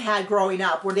Robin had growing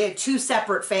up, where they had 2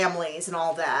 separate families and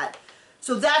all that.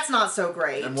 So that's not so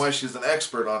great. And why she's an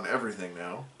expert on everything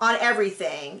now. On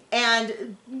everything.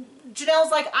 And Janelle's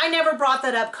like, I never brought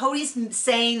that up. Cody's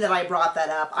saying that I brought that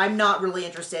up. I'm not really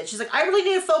interested. She's like, I really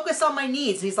need to focus on my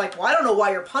needs. And he's like, well, I don't know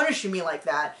why you're punishing me like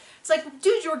that. It's like,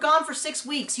 dude, you were gone for 6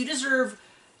 weeks. You deserve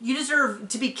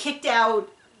to be kicked off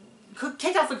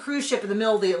the cruise ship in the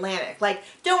middle of the Atlantic. Like,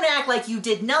 don't act like you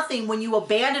did nothing when you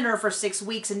abandoned her for 6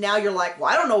 weeks and now you're like,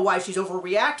 well, I don't know why she's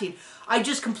overreacting. I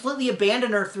just completely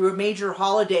abandoned her through a major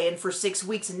holiday and for 6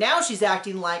 weeks and now she's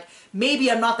acting like maybe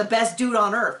I'm not the best dude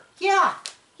on earth.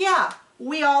 Yeah,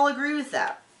 we all agree with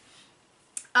that.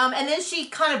 And then she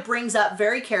kind of brings up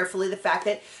very carefully the fact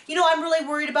that, I'm really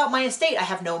worried about my estate. I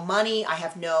have no money. I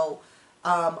have no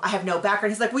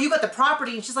background. He's like, well, you got the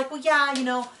property. And she's like, well, yeah,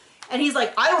 And he's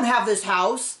like, I don't have this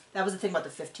house. That was the thing about the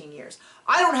 15 years.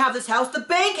 I don't have this house. The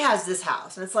bank has this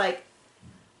house. And it's like,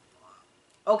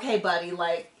 okay, buddy,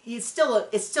 like, it's still a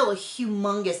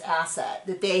humongous asset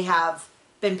that they have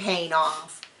been paying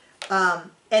off.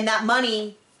 And that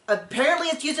money, apparently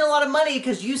it's using a lot of money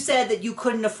because you said that you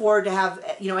couldn't afford to have,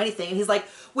 anything. And he's like,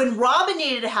 when Robin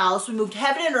needed a house, we moved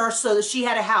heaven and earth so that she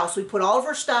had a house. We put all of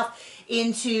her stuff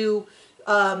into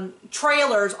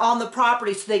trailers on the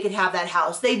property so they could have that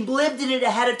house. They lived in it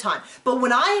ahead of time. But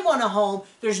when I want a home,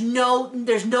 there's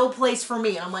no place for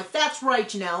me. And I'm like, that's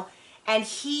right, And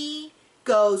he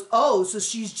goes, oh, so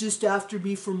she's just after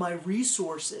me for my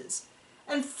resources.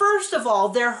 And first of all,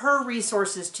 they're her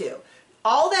resources too.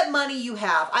 All that money you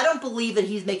have, I don't believe that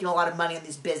he's making a lot of money on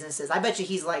these businesses. I bet you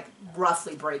he's like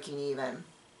roughly breaking even.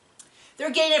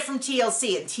 They're getting it from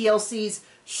TLC, and TLC's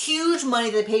huge money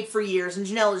they paid for years, and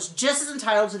Janelle is just as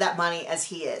entitled to that money as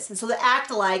he is. And so they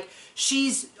act like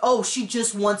she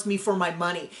just wants me for my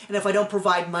money, and if I don't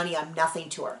provide money, I'm nothing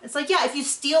to her. It's like, yeah, if you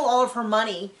steal all of her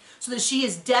money so that she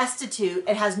is destitute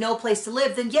and has no place to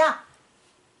live, then yeah,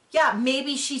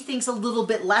 maybe she thinks a little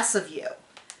bit less of you.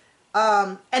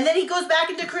 And then he goes back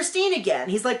into Christine again.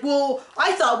 He's like, well,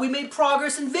 I thought we made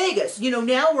progress in Vegas.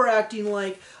 Now we're acting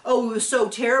like, oh, it was so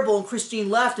terrible and Christine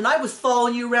left and I was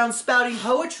following you around spouting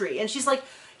poetry. And she's like,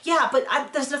 yeah, but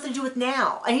that's nothing to do with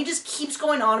now. And he just keeps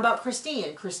going on about Christine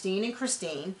and Christine and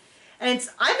Christine. And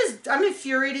I'm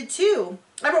infuriated too.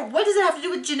 I wrote, what does it have to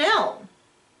do with Janelle?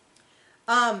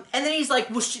 And then he's like,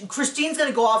 well, Christine's going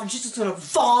to go off and she's just going to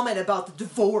vomit about the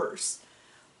divorce.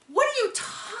 What are you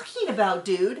talking about,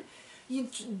 dude?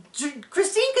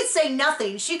 Christine could say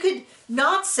nothing. She could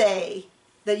not say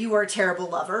that you were a terrible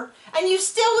lover, and you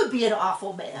still would be an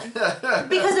awful man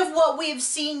because of what we have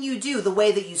seen you do. The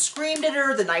way that you screamed at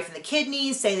her, the knife in the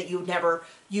kidneys, saying that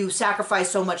you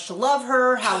sacrificed so much to love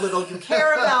her, how little you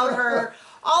care about her,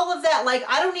 all of that. Like,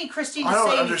 I don't need Christine to say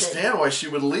anything. I don't understand why she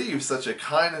would leave such a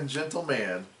kind and gentle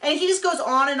man. And he just goes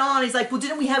on and on. He's like, well,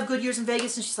 didn't we have good years in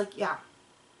Vegas? And she's like, yeah.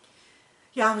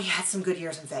 Yeah, we had some good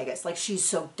years in Vegas. Like, she's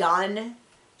so done.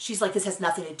 She's like, this has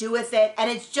nothing to do with it. And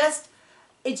it's just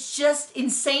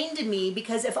insane to me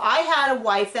because if I had a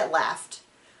wife that left,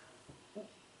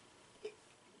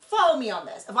 follow me on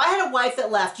this. If I had a wife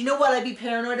that left, you know what I'd be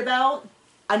paranoid about?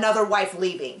 Another wife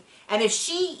leaving. And if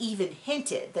she even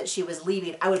hinted that she was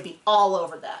leaving, I would be all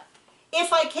over that.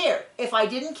 If I cared. If I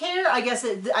didn't care, I guess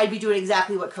I'd be doing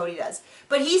exactly what Cody does.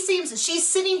 But she's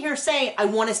sitting here saying, I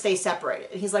want to stay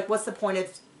separated. And he's like, what's the point of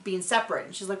being separated?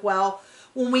 And she's like, well,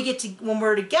 when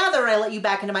we're together and I let you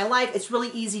back into my life, it's really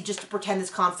easy just to pretend this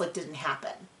conflict didn't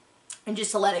happen. And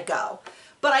just to let it go.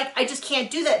 But I just can't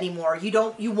do that anymore.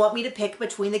 You want me to pick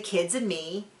between the kids and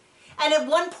me. And at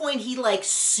one point he like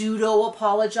pseudo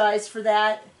apologized for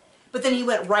that. But then he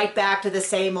went right back to the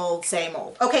same old, same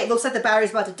old. Okay, looks like the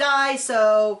battery's about to die,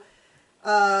 so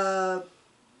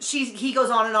he goes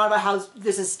on and on about how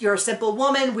you're a simple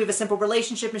woman, we have a simple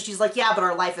relationship, and she's like, yeah, but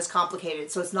our life is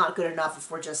complicated, so it's not good enough if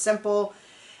we're just simple.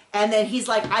 And then he's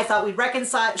like, I thought we'd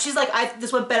reconcile. She's like,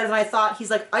 this went better than I thought.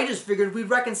 He's like, I just figured we'd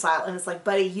reconcile. And it's like,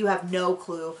 buddy, you have no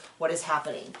clue what is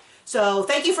happening. So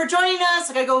thank you for joining us.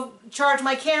 I gotta go charge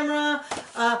my camera.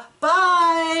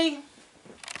 Bye!